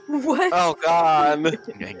 What? Oh God.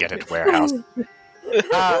 Get it, warehouse.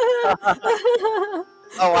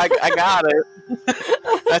 Oh, I got it.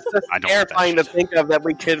 That's just I don't terrifying to think of that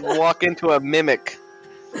we could walk into a mimic.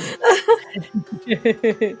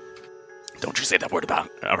 Don't you say that word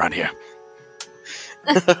around here.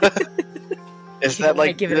 Is that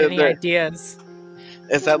like give it any ideas?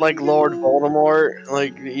 Is that like Lord Voldemort?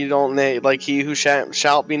 Like you don't name like he who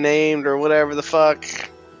shall be named or whatever the fuck.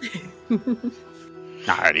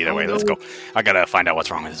 Alright, either way, let's go. I gotta find out what's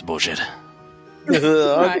wrong with this bullshit.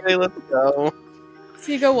 Okay, let's go.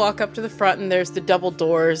 So you go walk up to the front, and there's the double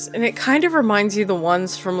doors, and it kind of reminds you of the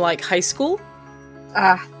ones from like high school.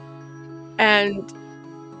 And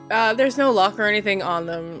there's no lock or anything on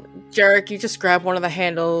them. Jarek, you just grab one of the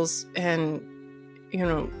handles and,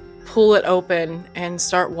 pull it open and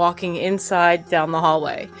start walking inside down the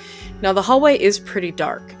hallway. Now, the hallway is pretty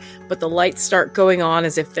dark, but the lights start going on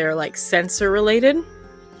as if they're like sensor related.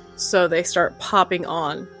 So they start popping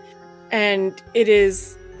on. And it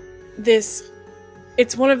is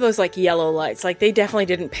it's one of those like yellow lights. Like they definitely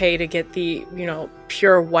didn't pay to get the,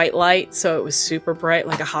 pure white light, so it was super bright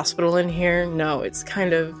like a hospital in here. No, it's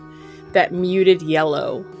kind of that muted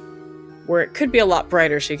yellow where it could be a lot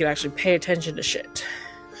brighter so you could actually pay attention to shit.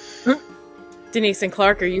 Denise and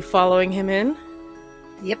Clark, are you following him in?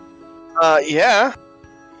 Yep. Yeah.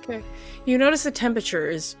 Okay. You notice the temperature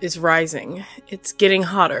is rising. It's getting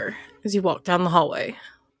hotter as you walk down the hallway.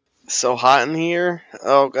 So hot in here.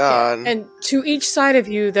 Oh God. And to each side of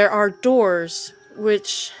you, there are doors,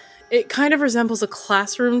 which it kind of resembles a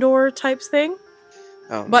classroom door type thing.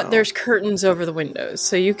 Oh, But no. there's curtains over the windows,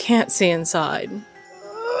 so you can't see inside.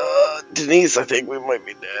 Denise, I think we might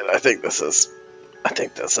be dead. I think this is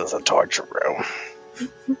a torture room.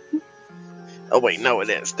 Oh wait, no, it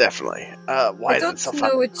is definitely. Why I is it don't so know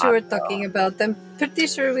fucking what you hot, were though? talking about. I'm pretty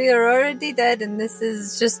sure we are already dead, and this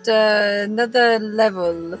is just another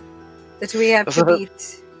level that we have to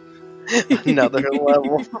beat. Another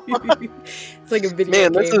level. It's like a video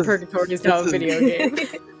Man, game. this is- Purgatory is now a this is- video game.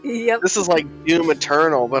 Yep. This is like Doom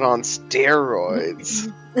Eternal, but on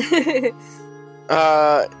steroids.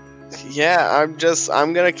 Yeah,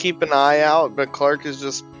 I'm gonna keep an eye out, but Clark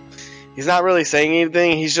is he's not really saying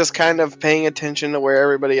anything. He's just kind of paying attention to where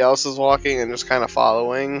everybody else is walking and just kind of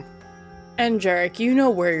following. And Jarek, you know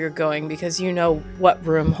where you're going because you know what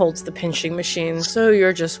room holds the pinching machine, so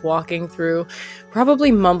you're just walking through,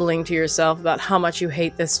 probably mumbling to yourself about how much you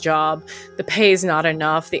hate this job. The pay's not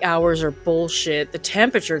enough, the hours are bullshit, the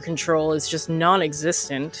temperature control is just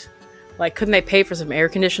non-existent. Like, couldn't they pay for some air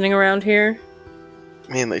conditioning around here?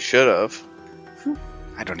 Man, they should have.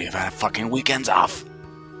 I don't even have fucking weekends off.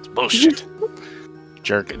 It's bullshit.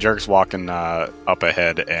 Jerk's walking up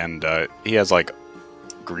ahead, and he has like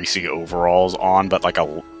greasy overalls on, but like a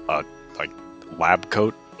like lab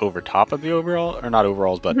coat over top of the overall, or not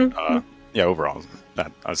overalls, but yeah, overalls.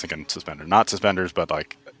 That I was thinking suspenders, not suspenders, but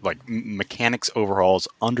like mechanics overalls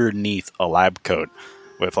underneath a lab coat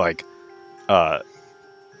with like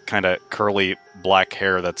kind of curly black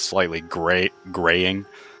hair that's slightly graying,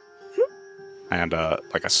 and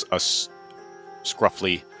like a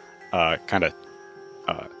scruffy kind of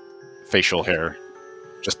facial hair.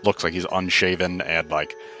 Just looks like he's unshaven and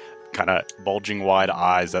like kind of bulging wide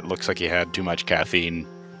eyes that looks like he had too much caffeine,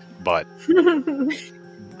 but Betty gets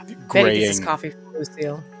his graying, coffee from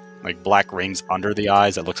Lucille. like black rings under the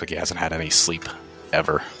eyes that looks like he hasn't had any sleep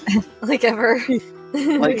ever. Like ever.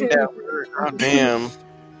 Like that. Oh, damn.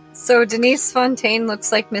 So Denise Fontaine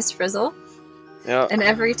looks like Miss Frizzle, Yeah. and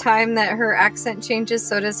every time that her accent changes,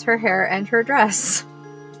 so does her hair and her dress.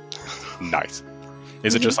 Nice.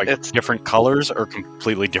 Is it just like It's- different colors or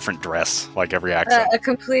completely different dress, like every accent? A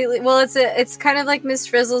completely well, it's kind of like Miss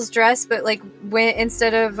Frizzle's dress, but like when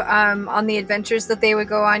instead of on the adventures that they would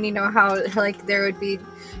go on, you know how like there would be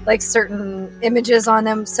like certain images on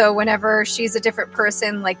them. So whenever she's a different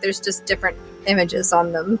person, like there's just different images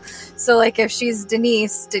on them. So like if she's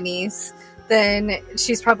Denise, then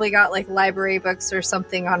she's probably got like library books or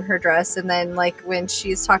something on her dress, and then like when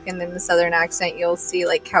she's talking in the southern accent, you'll see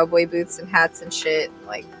like cowboy boots and hats and shit,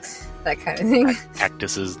 like that kind of thing.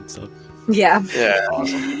 Cactuses and stuff. Yeah.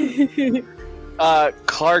 Yeah.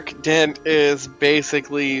 Clark Dent is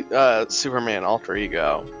basically Superman alter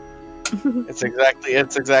ego. It's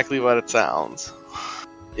exactly what it sounds.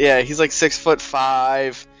 Yeah, he's like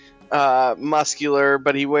 6'5", muscular,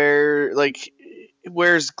 but he wears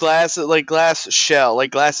glasses, like glass shell,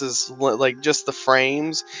 like glasses, like just the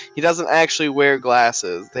frames. He doesn't actually wear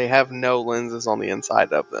glasses. They have no lenses on the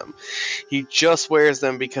inside of them. He just wears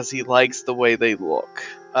them because he likes the way they look.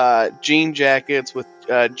 Jean jacket with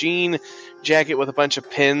a bunch of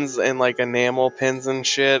pins and like enamel pins and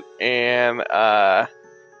shit, and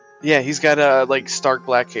yeah, he's got like stark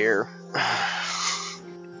black hair.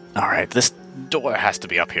 All right, this door has to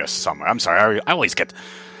be up here somewhere. I'm sorry, I always get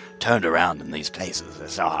turned around in these places.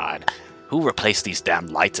 It's so hard. Who replaced these damn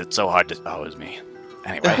lights? It's so hard to... Oh, it was me.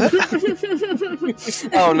 Anyway.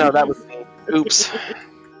 Oh no, that was me. Oops.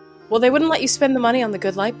 Well, they wouldn't let you spend the money on the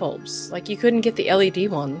good light bulbs. Like, you couldn't get the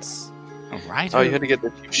LED ones. All right. Oh, you had to get the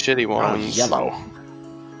cheap, shitty Oh, ones. yellow.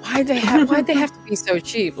 Why'd they have to be so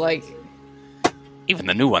cheap? Like, Even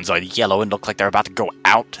the new ones are yellow and look like they're about to go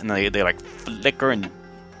out, and they like flicker and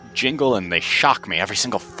jingle, and they shock me every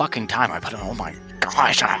single fucking time I put it on. Oh my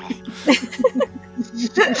gosh.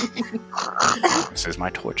 This is my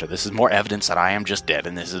torture. This is more evidence that I am just dead,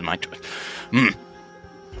 and this is my torture.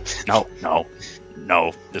 No.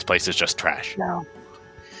 This place is just trash. no.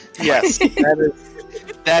 Yes, that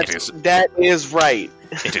is right.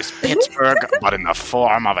 It is Pittsburgh, but in the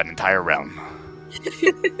form of an entire realm.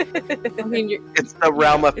 I mean, It's the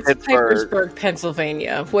realm of it's Pittsburgh. Pipersburg,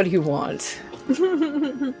 Pennsylvania. What do you want?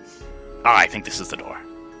 Oh, I think this is the door.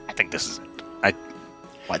 I think this is it.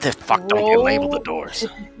 Why the fuck don't you label the doors?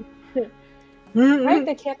 Right?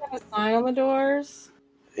 They can't have a sign on the doors.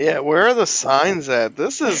 Yeah, where are the signs at?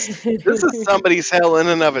 This is somebody's hell in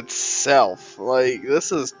and of itself. Like,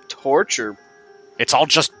 this is torture. It's all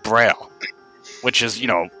just Braille, which is,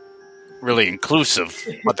 really inclusive,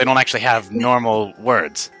 but they don't actually have normal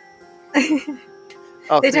words.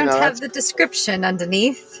 Oh, They see, don't now have that's- the description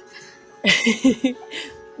underneath.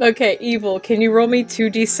 Okay, Evil, can you roll me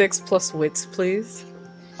 2d6 plus wits, please?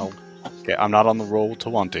 Okay, I'm not on the roll to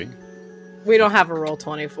 20. We don't have a roll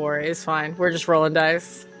 20 for it. It's fine. We're just rolling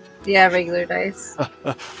dice. Yeah, regular dice.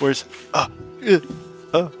 Where to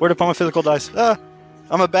put my physical dice?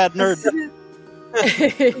 I'm a bad nerd.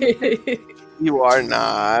 You are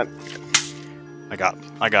not. I got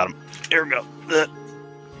him. Here we go.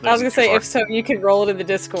 I was gonna say, if so, you can roll it in the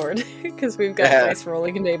Discord, because we've got Yeah. dice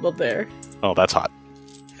rolling enabled there. Oh, that's hot.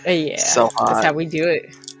 Yeah, So hot. that's how we do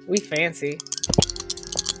it. We fancy.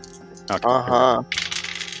 Okay.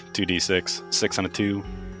 2d6, 6 and a 2,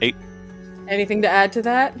 8. Anything to add to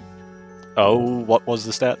that? Oh, what was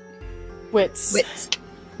the stat? Wits.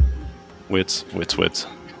 Wits. Wits.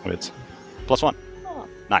 Plus 1. Oh.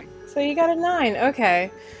 9. So you got a 9.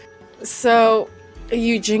 Okay. So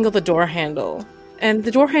you jingle the door handle, and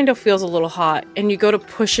the door handle feels a little hot, and you go to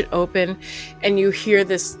push it open, and you hear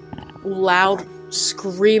this loud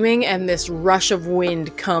screaming, and this rush of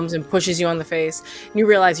wind comes and pushes you on the face, and you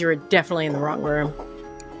realize you're definitely in the wrong room.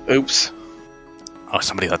 Oops. Oh,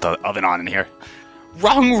 somebody let the oven on in here.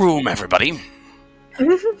 Wrong room, everybody.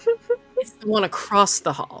 It's the one across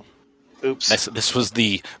the hall. Oops. This was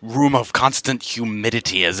the room of constant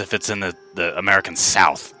humidity, as if it's in the American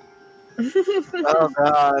South. Oh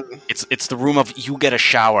god. It's the room of you get a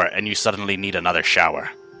shower and you suddenly need another shower.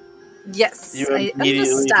 Yes, You I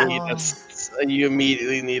immediately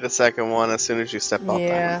understand. need a second one as soon as you step up.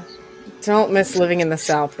 Yeah. Don't miss living in the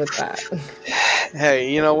South with that.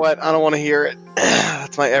 Hey, you know what? I don't want to hear it.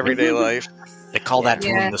 That's my everyday life. They call that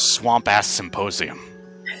Yeah. room the Swamp Ass Symposium.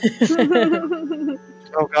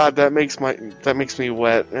 Oh god, that makes me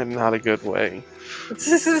wet in not a good way.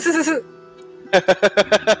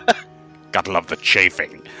 Gotta love the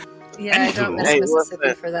chafing. Yeah, I don't miss Hey, Mississippi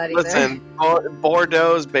listen, for that either. Listen,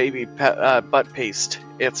 Bordeaux's baby butt paste.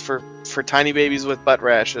 It's for tiny babies with butt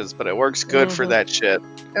rashes, but it works good for Mhm. that shit.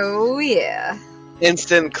 Oh yeah.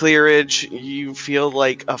 Instant clearage. You feel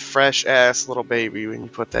like a fresh ass little baby when you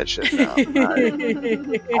put that shit down.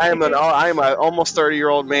 I'm an almost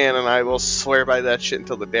 30-year-old man, and I will swear by that shit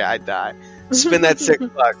until the day I die. Spend that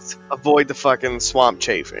 $6. Avoid the fucking swamp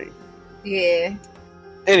chafing. Yeah.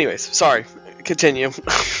 Anyways, sorry. Continue.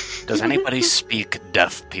 Does anybody speak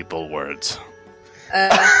deaf people words?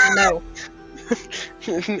 No.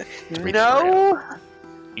 No.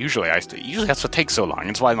 Usually that's what takes so long.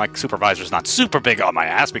 It's why my supervisor's not super big on my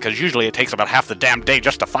ass, because usually it takes about half the damn day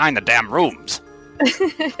just to find the damn rooms.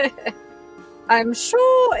 I'm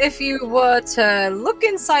sure if you were to look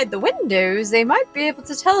inside the windows, they might be able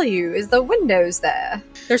to tell you, is the windows there?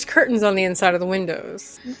 There's curtains on the inside of the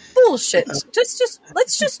windows. Bullshit.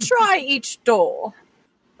 Let's just try each door.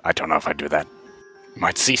 I don't know if I do that. You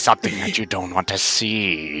might see something that you don't want to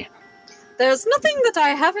see. There's nothing that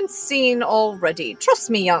I haven't seen already. Trust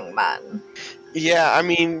me, young man. Yeah, I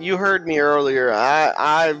mean, you heard me earlier.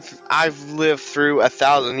 I've lived through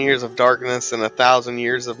 1,000 years of darkness and 1,000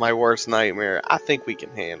 years of my worst nightmare. I think we can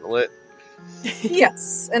handle it.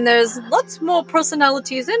 Yes, and there's lots more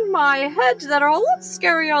personalities in my head that are a lot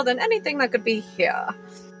scarier than anything that could be here.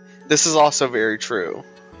 This is also very true.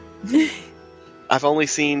 I've only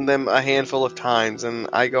seen them a handful of times, and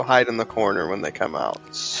I go hide in the corner when they come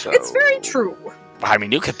out. So It's very true. I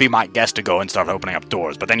mean, you could be my guest to go and start opening up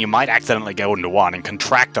doors, but then you might accidentally go into one and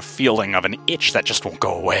contract a feeling of an itch that just won't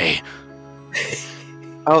go away.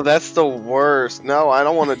 Oh, that's the worst. No, I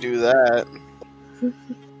don't want to do that.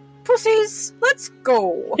 Pussies, let's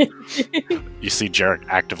go. You see Jarek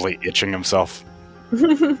actively itching himself.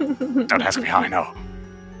 Don't ask me how I know.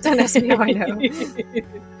 Don't ask me how I know.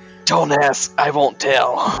 Don't ask, I won't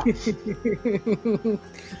tell.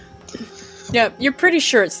 Yeah, you're pretty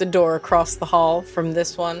sure it's the door across the hall from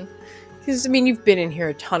this one. Because, I mean, you've been in here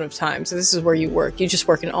a ton of times, so this is where you work. You just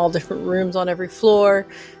work in all different rooms on every floor,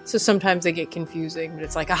 so sometimes they get confusing, but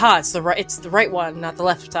it's like, aha, it's the right one, not the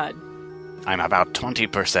left side. I'm about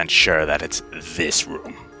 20% sure that it's this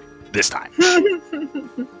room. This time.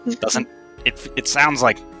 Doesn't it sounds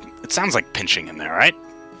like pinching in there, right?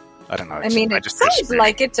 I don't know. I mean, it sounds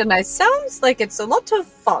like it, and it sounds like it's a lot of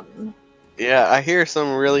fun. Yeah, I hear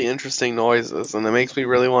some really interesting noises, and it makes me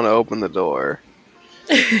really want to open the door.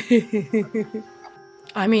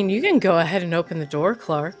 I mean, you can go ahead and open the door,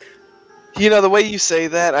 Clark. You know, the way you say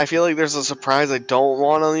that, I feel like there's a surprise I don't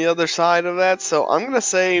want on the other side of that, so I'm gonna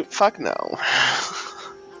say, fuck no.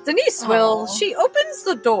 Denise will. Aw. She opens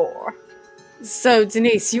the door. So,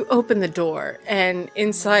 Denise, you open the door, and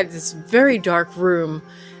inside this very dark room,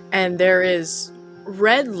 and there is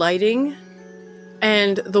red lighting,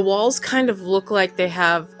 and the walls kind of look like they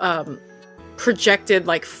have projected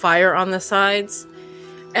like fire on the sides,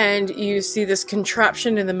 and you see this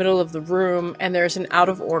contraption in the middle of the room, and there's an out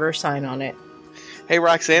of order sign on it. Hey,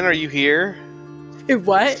 Roxanne, are you here?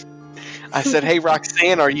 What? I said, hey,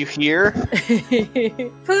 Roxanne, are you here?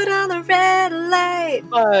 Put on the red light,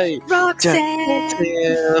 Hi.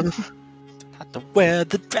 Roxanne. Have to wear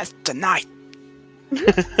the dress tonight.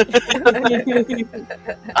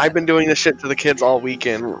 I've been doing this shit to the kids all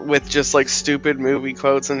weekend with just like stupid movie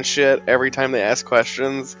quotes and shit every time they ask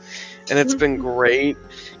questions, and it's been great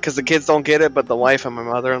because the kids don't get it, but the wife and my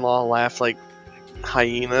mother-in-law laugh like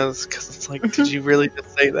hyenas because it's like, did you really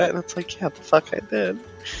just say that? And it's like, yeah, the fuck I did.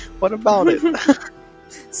 What about it?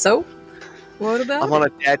 So, what about I'm on a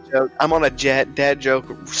dad joke. I'm on a dad joke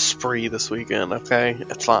spree this weekend. Okay,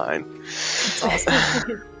 it's fine. It's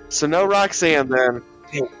awesome. So no Roxanne then.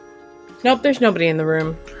 Nope, there's nobody in the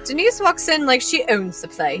room. Denise walks in like she owns the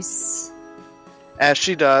place. As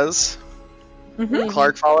she does. Mm-hmm.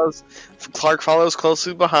 Clark follows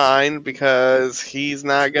closely behind because he's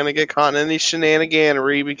not gonna get caught in any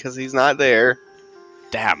shenaniganery because he's not there.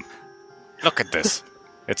 Damn. Look at this.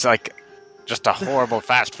 It's like just a horrible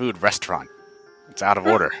fast food restaurant. It's out of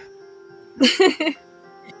order. Is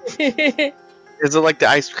it like the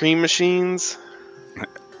ice cream machines?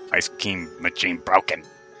 Ice cream machine broken.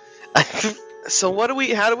 So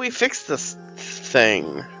how do we fix this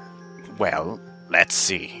thing? Well, let's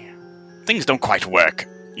see. Things don't quite work,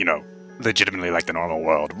 legitimately like the normal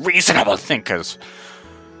world. Reasonable thinkers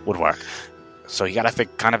would work. So you gotta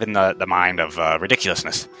think kind of in the mind of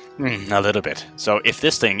ridiculousness. A little bit. So if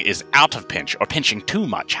this thing is out of pinch or pinching too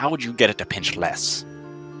much, how would you get it to pinch less?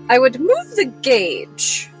 I would move the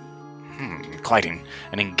gauge. Quite an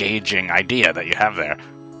engaging idea that you have there.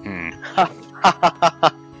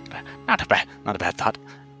 Not a bad thought.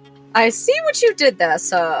 I see what you did there,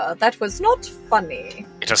 sir. That was not funny.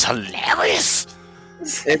 It was hilarious.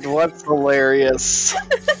 It was hilarious.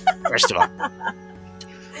 First of all,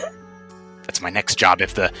 that's my next job.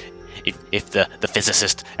 If the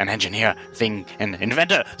physicist and engineer thing and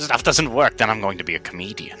inventor stuff doesn't work, then I'm going to be a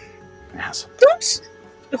comedian. Yes. Don't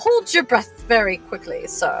hold your breath very quickly,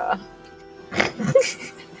 sir.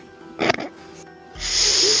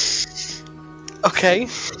 Okay.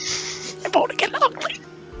 I'm going to get ugly.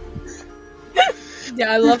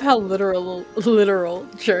 Yeah, I love how literal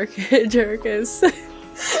jerk is.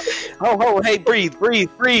 Oh, hey, breathe. It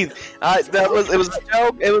was a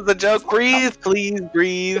joke. It was a joke. Breathe, please,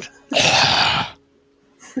 breathe.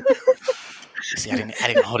 See, I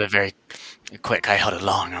didn't hold it very quick. I held it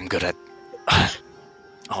long. I'm good at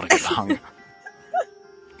holding it long.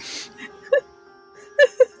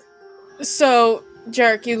 So,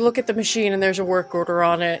 Jarek, you look at the machine and there's a work order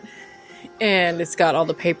on it, and it's got all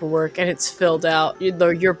the paperwork and it's filled out.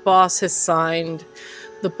 Your boss has signed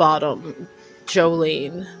the bottom,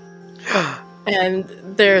 Jolene. And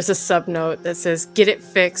there's a subnote that says, "Get it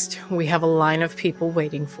fixed. We have a line of people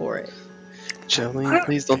waiting for it." Jolene,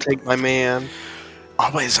 please don't take my man.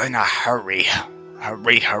 Always in a hurry.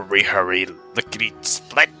 Hurry. Lickety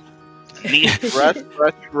split.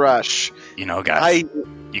 Rush. You know, guys,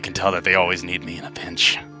 you can tell that they always need me in a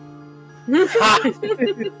pinch.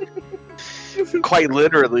 Quite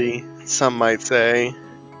literally, some might say.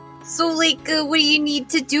 So, like, what do you need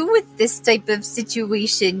to do with this type of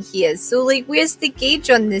situation here? So, like, where's the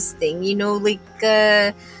gauge on this thing? You know, like,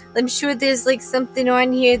 I'm sure there's, like, something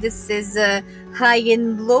on here that says, high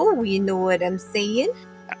and low, you know what I'm saying?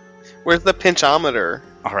 Where's the pinchometer?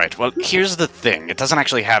 All right. Well, here's the thing. It doesn't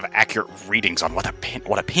actually have accurate readings on what a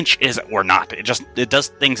pinch is or not. It does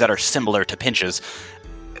things that are similar to pinches.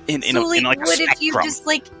 In a what spectrum. if you just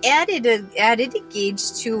like added a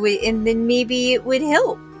gauge to it, and then maybe it would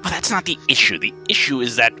help? But that's not the issue. The issue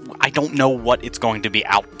is that I don't know what it's going to be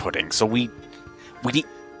outputting. So we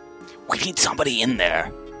need somebody in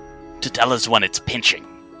there to tell us when it's pinching.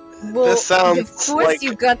 Well, This sounds of course like-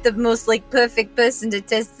 you got the most like perfect person to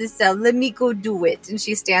test this out. Let me go do it. And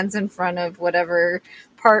she stands in front of whatever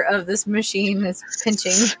part of this machine is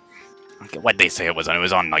pinching. Okay, what'd they say it was on? It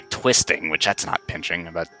was on like twisting, which that's not pinching.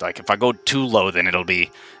 But like if I go too low, then it'll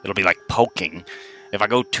be like poking. If I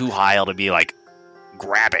go too high, it'll be like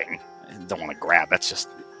grabbing. I don't want to grab. That's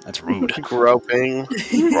rude. Groping.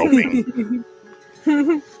 Groping.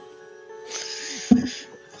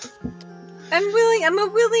 I'm a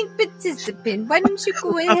willing participant. Why don't you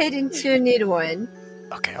go ahead and turn it on?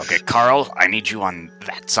 Okay, Carl, I need you on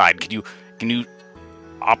that side. Can you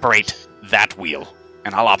operate that wheel,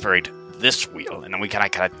 and I'll operate this wheel, and then we can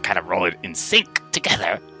kind of roll it in sync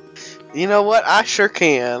together. You know what? I sure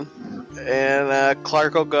can. And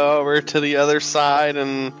Clark will go over to the other side,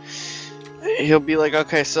 and he'll be like,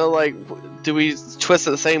 "Okay, so like, do we twist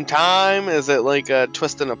at the same time? Is it like a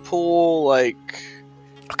twist in a pool? Like?"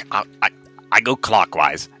 Okay, I go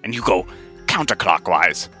clockwise, and you go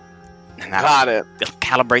counterclockwise. And Got it. It'll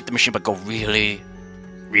calibrate the machine, but go really,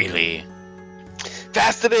 really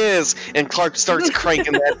Fast it is! And Clark starts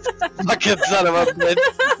cranking that fucking son of a bitch.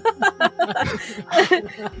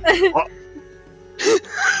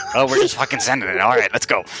 Oh, we're just fucking sending it. All right, let's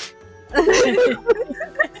go.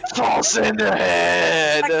 Toss in the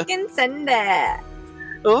head! Fucking send that.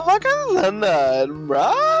 Fucking send that,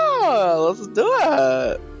 bro! Let's do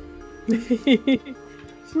it!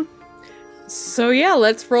 So yeah,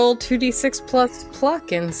 let's roll 2d6 plus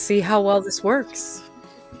pluck and see how well this works.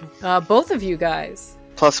 Both of you guys.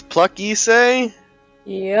 Plus pluck, you say?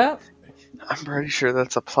 Yep. I'm pretty sure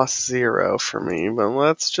that's a +0 for me, but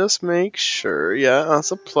let's just make sure. Yeah,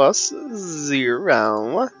 that's a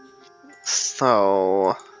 +0.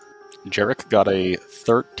 So, Jarek got a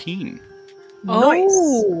 13.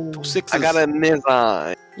 Oh, Two sixes. I got a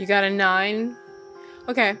Nizai. you got a 9.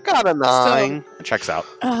 Okay. Got a 9. It checks out.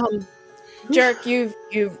 Jarek,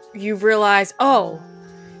 you've realized,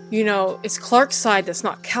 it's Clark's side that's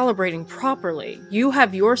not calibrating properly. You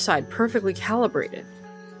have your side perfectly calibrated.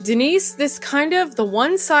 Denise, the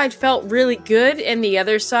one side felt really good, and the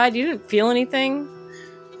other side, you didn't feel anything.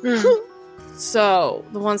 So,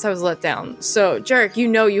 the one side was let down. So, Jarek,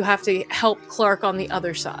 you have to help Clark on the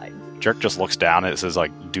other side. Jarek just looks down and it says,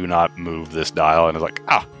 like, do not move this dial. And is like,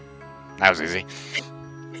 that was easy.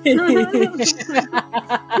 The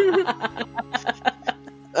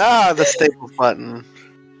stable button.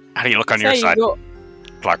 How do you look on your side,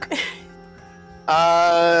 Clark? Is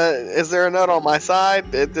there a note on my side?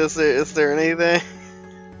 Is there anything?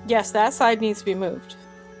 Yes, that side needs to be moved.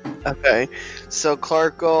 Okay, so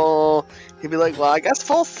Clark he'd be like, well, I guess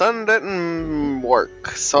full send didn't work,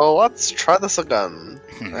 so let's try this again.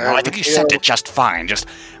 Well, I think you sent it just fine. Just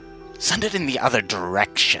send it in the other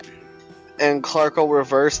direction. And Clark will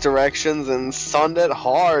reverse directions and send it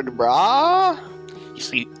hard, brah. You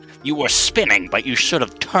see, you were spinning, but you should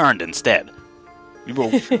have turned instead. You were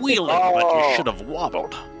wheeling, but you should have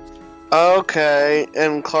wobbled. Okay,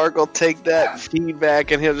 and Clark will take that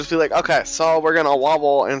feedback and he'll just be like, okay, so we're gonna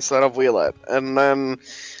wobble instead of wheel it. And then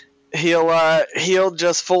he'll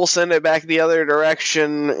just full send it back the other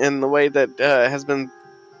direction in the way that has been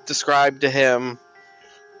described to him.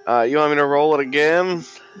 You want me to roll it again?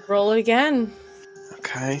 Roll it again.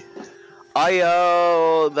 Okay.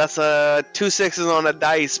 That's 2 6s on a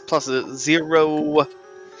dice plus a 0.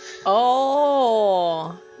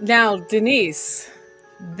 Oh. Now, Denise,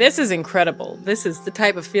 this is incredible. This is the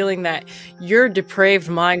type of feeling that your depraved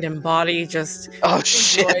mind and body just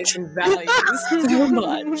enjoys and values so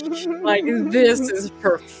much. Like, this is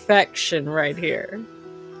perfection right here.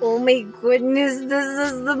 Oh my goodness,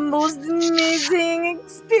 this is the most amazing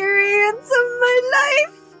experience of my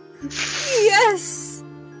life. Yes.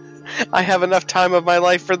 I have enough time of my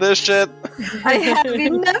life for this shit. I have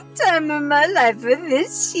enough time of my life for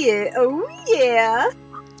this shit. Oh yeah.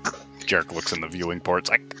 Jarek looks in the viewing ports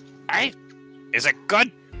like, hey, is it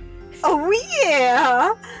good? Oh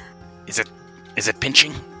yeah. Is it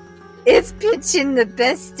pinching? It's pitching the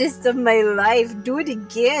bestest of my life. Do it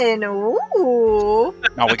again. Ooh.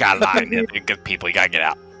 No, we got a lot of good people. You gotta get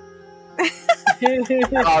out.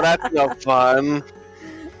 Oh, that's no fun.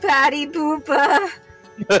 Patty Poopa.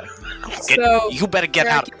 You better get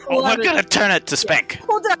out. Oh, we're gonna turn it to Spank.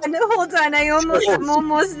 Hold on. I'm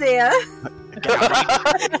almost there.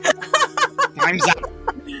 Time's up.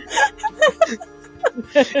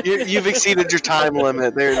 You've exceeded your time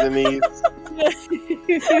limit there, Denise.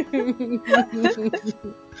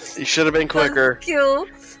 You should have been quicker. Kill.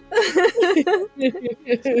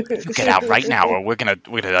 Get out right now, or we're gonna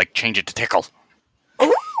like change it to tickle.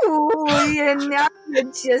 Ooh, you're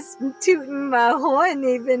just tooting my horn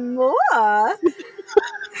even more.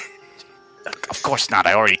 Of course not.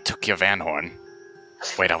 I already took your Van Horn.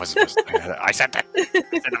 Wait, I said that. I said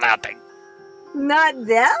the loud thing. Not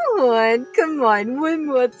that one. Come on, one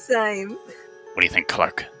more time. What do you think,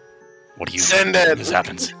 Clark? What do you Send think it. this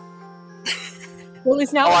happens? Well,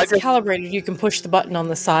 it's now it's calibrated. You can push the button on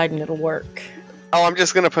the side and it'll work. Oh, I'm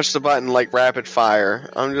just gonna push the button like rapid fire.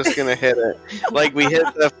 I'm just gonna hit it like we hit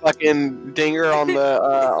the fucking dinger on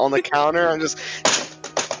the counter. I'm just.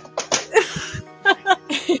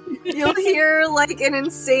 You'll hear like an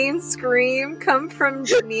insane scream come from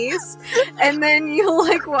Denise, and then you'll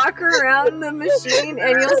like walk around the machine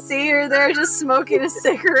and you'll see her there just smoking a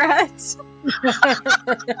cigarette.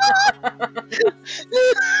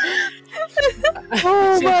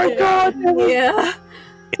 Oh my god! Yeah.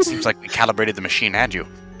 It seems like we calibrated the machine and you.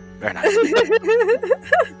 Very nice.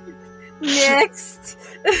 Next.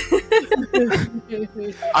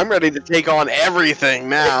 I'm ready to take on everything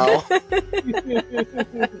now.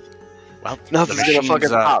 Well, Nothing's gonna fucking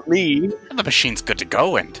stop me. The machine's good to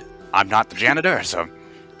go, and I'm not the janitor, so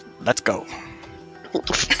let's go.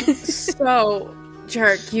 So,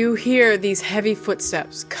 Jarek, you hear these heavy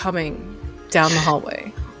footsteps coming down the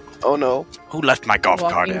hallway. Oh no! Who left my golf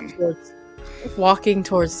cart in? Walking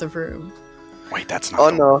towards the room. Wait, that's not.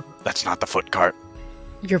 Oh no! That's not the foot cart.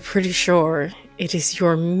 You're pretty sure it is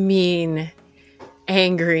your mean,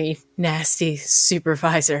 angry, nasty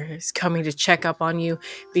supervisor who's coming to check up on you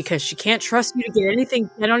because she can't trust you to get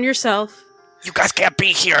anything done on yourself. You guys can't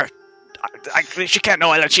be here. She can't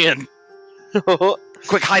know I let you in.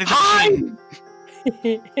 Quick, hide in the machine.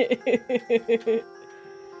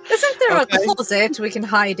 Isn't there a closet we can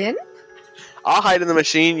hide in? I'll hide in the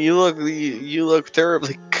machine. You look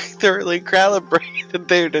thoroughly calibrated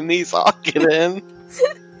there, Denise. I'll get in.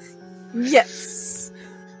 Yes.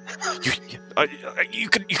 You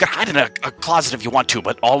can hide in a closet if you want to,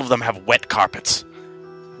 but all of them have wet carpets.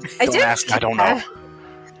 I I don't know.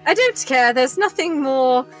 I don't care. There's nothing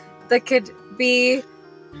more that could be.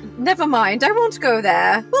 Never mind. I won't go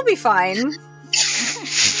there. We'll be fine.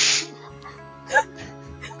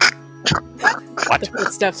 What? The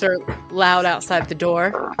footsteps are loud outside the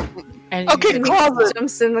door. And Okay, closet.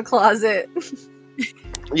 Jumps in the closet.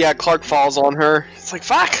 Yeah, Clark falls on her. It's like,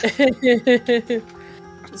 fuck!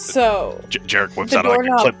 So, Jarek whips the out like a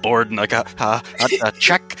doorknob. clipboard and like a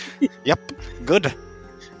check. Yep, good.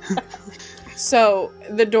 So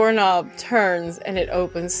the doorknob turns and it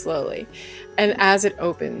opens slowly. And as it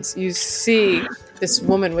opens, you see this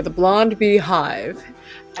woman with a blonde beehive.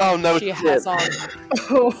 Oh no She shit. has on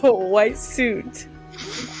a white suit.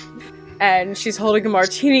 And she's holding a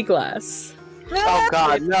martini glass. Oh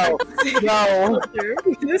god, no. No.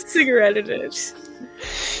 With a cigarette in it.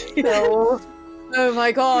 No. Oh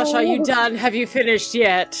my gosh, are you done? Have you finished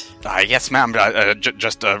yet? Yes, ma'am.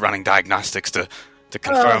 Just running diagnostics to to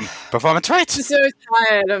confirm performance rates. I'm so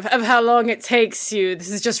tired of how long it takes you. This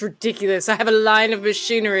is just ridiculous. I have a line of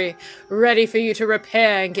machinery ready for you to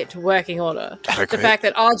repair and get to working order. The fact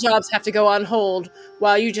that our jobs have to go on hold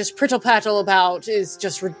while you just prittle-pattle about is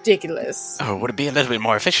just ridiculous. Oh, would it be a little bit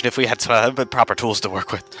more efficient if we had proper tools to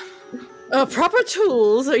work with? Proper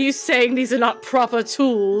tools? Are you saying these are not proper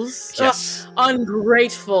tools? Yes.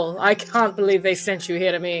 Ungrateful. I can't believe they sent you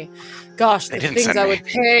here to me. Gosh, They the didn't things send I me. would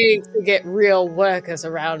pay to get real workers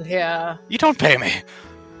around here. You don't pay me.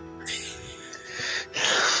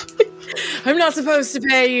 I'm not supposed to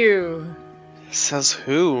pay you. Says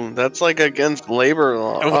who? That's like against labor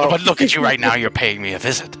law. But look at you right now. You're paying me a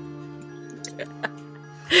visit.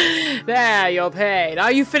 There, you're paid.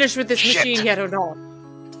 Are you finished with this Shit. machine yet or not?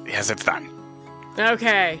 Yes, it's done.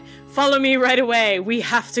 Okay, follow me right away. We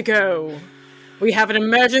have to go. We have an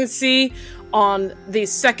emergency on the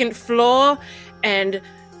second floor, and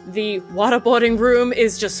the waterboarding room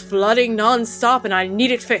is just flooding non-stop, and I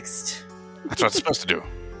need it fixed. That's what it's supposed to do.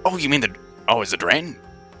 Oh, you mean is the drain?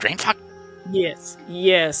 Drain fuck?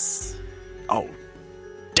 Yes. Oh,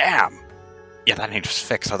 damn. Yeah, that needs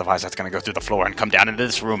fixed, otherwise that's going to go through the floor and come down into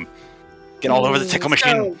this room. Get all over the tickle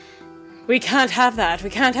machine. So, we can't have that. We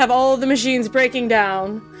can't have all the machines breaking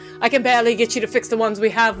down. I can barely get you to fix the ones we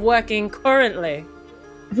have working currently.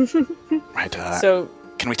 Right, So,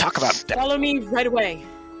 can we talk about... follow me right away.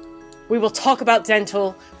 We will talk about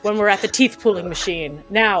dental when we're at the teeth pulling machine.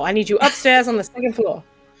 Now, I need you upstairs on the second floor.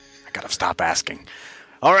 I gotta stop asking.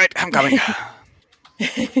 All right, I'm coming.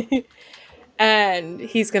 And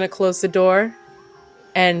he's going to close the door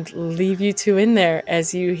and leave you two in there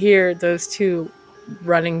as you hear those two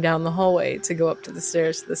running down the hallway to go up to the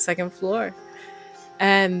stairs to the second floor.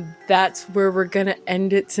 And that's where we're going to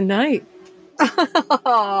end it tonight.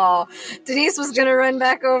 Oh, Denise was going to run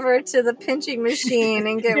back over to the pinching machine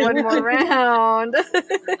and get one more round.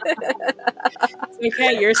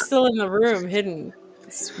 Okay, you're still in the room, hidden.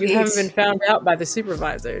 Sweet. You haven't been found out by the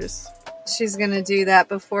supervisors. She's going to do that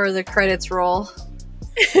before the credits roll.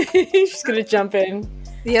 She's going to jump in.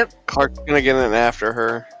 Yep. Clark's gonna get in after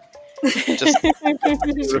her. Just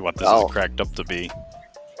See what this Oh. is cracked up to be.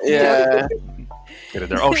 yeah. Get in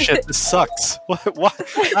there. Oh shit, this sucks. What?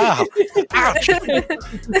 Ow. Ouch.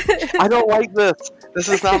 I don't like this. This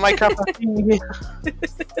is not my cup of tea.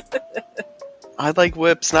 I like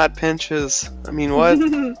whips, not pinches. I mean, what?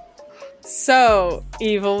 So,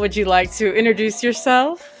 Evil, would you like to introduce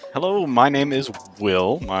yourself? Hello, my name is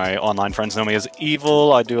Will. My online friends know me as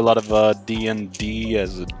Evil. I do a lot of D&D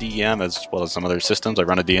as a DM, as well as some other systems. I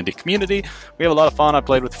run a D&D community. We have a lot of fun. I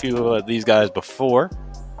played with a few of these guys before,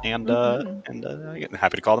 and I'm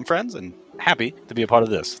happy to call them friends, and happy to be a part of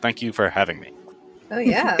this. Thank you for having me. Oh,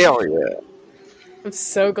 yeah. Hell yeah. I'm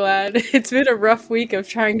so glad. It's been a rough week of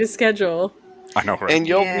trying to schedule. I know, right? And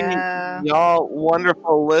Yeah. y'all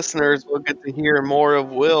wonderful listeners will get to hear more of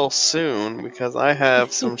Will soon because I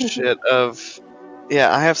have some I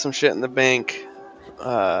have some shit in the bank.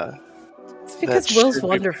 It's because That Will's should be-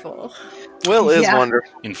 wonderful. Will is Yeah. wonderful.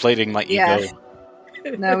 Inflating my Yeah.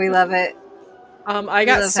 ego. No, we love it. I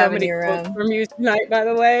got love so having many you quotes around. from you tonight, by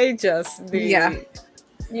the way. Just the, Yeah.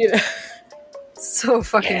 you So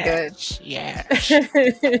fucking Yeah.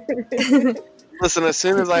 know. Listen, as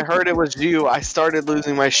soon as I heard it was you, I started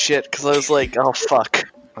losing my shit because I was like, oh fuck.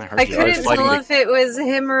 I heard I you. couldn't fighting tell the- if it was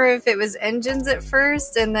him or if it was engines at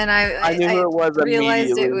first, and then I knew who it was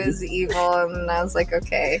realized it immediately. was evil, and I was like,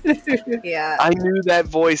 okay, yeah. I knew that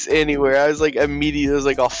voice anywhere. I was like, immediately, I was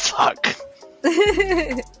like, oh fuck.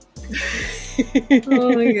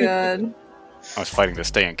 Oh my god. I was fighting to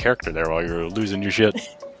stay in character there while you were losing your shit.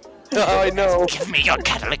 Oh, I know. Give me your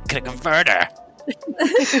catalytic converter.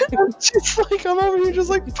 I'm just like, I'm over here just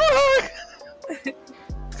like, fuck.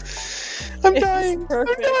 I'm dying.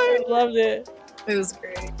 Perfect. I'm dying. I loved it. It was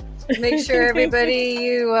great. Make sure everybody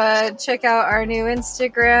you check out our new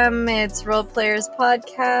Instagram. It's Role Players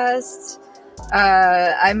Podcast.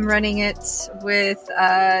 I'm running it with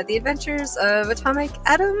the adventures of Atomic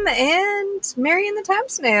Atom and Marion the Time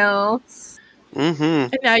Snail. Mm-hmm.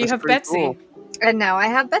 And now you That's have pretty Betsy. cool. And now I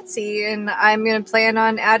have Betsy, and I'm going to plan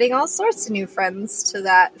on adding all sorts of new friends to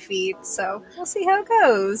that feed. So we'll see how it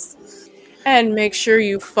goes. And make sure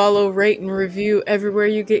you follow, rate, and review everywhere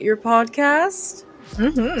you get your podcast.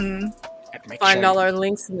 Mm-hmm. And make Find sure all you our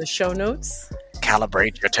links in the show notes.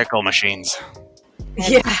 calibrate your tickle machines. And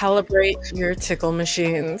Yeah. calibrate your tickle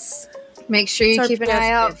machines. Make sure you It's our keep an best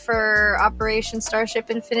eye out bit. for Operation Starship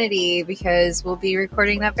Infinity because we'll be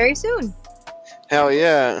recording that very soon. Hell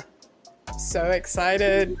yeah. So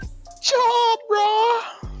excited. Job,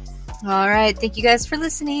 brah. All right. Thank you guys for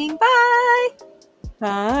listening. Bye.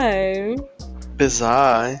 Bye.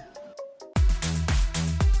 Bizarre.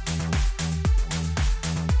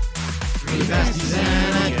 Three besties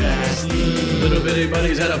and a guestie. Little bitty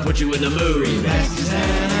buddies that'll put you in the mood. Three besties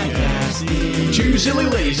and a guestie. Two silly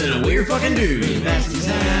ladies and a weird fucking dude. Three besties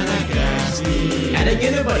and a guestie. Add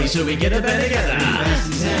again a buddy so we get a bed together. Three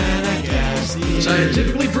besties and a guestie.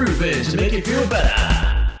 Scientifically proven to make you feel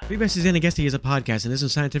better. Three Besties and a Guestie is a podcast and isn't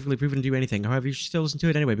scientifically proven to do anything. However, you should still listen to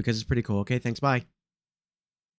it anyway because it's pretty cool. Okay, thanks, bye.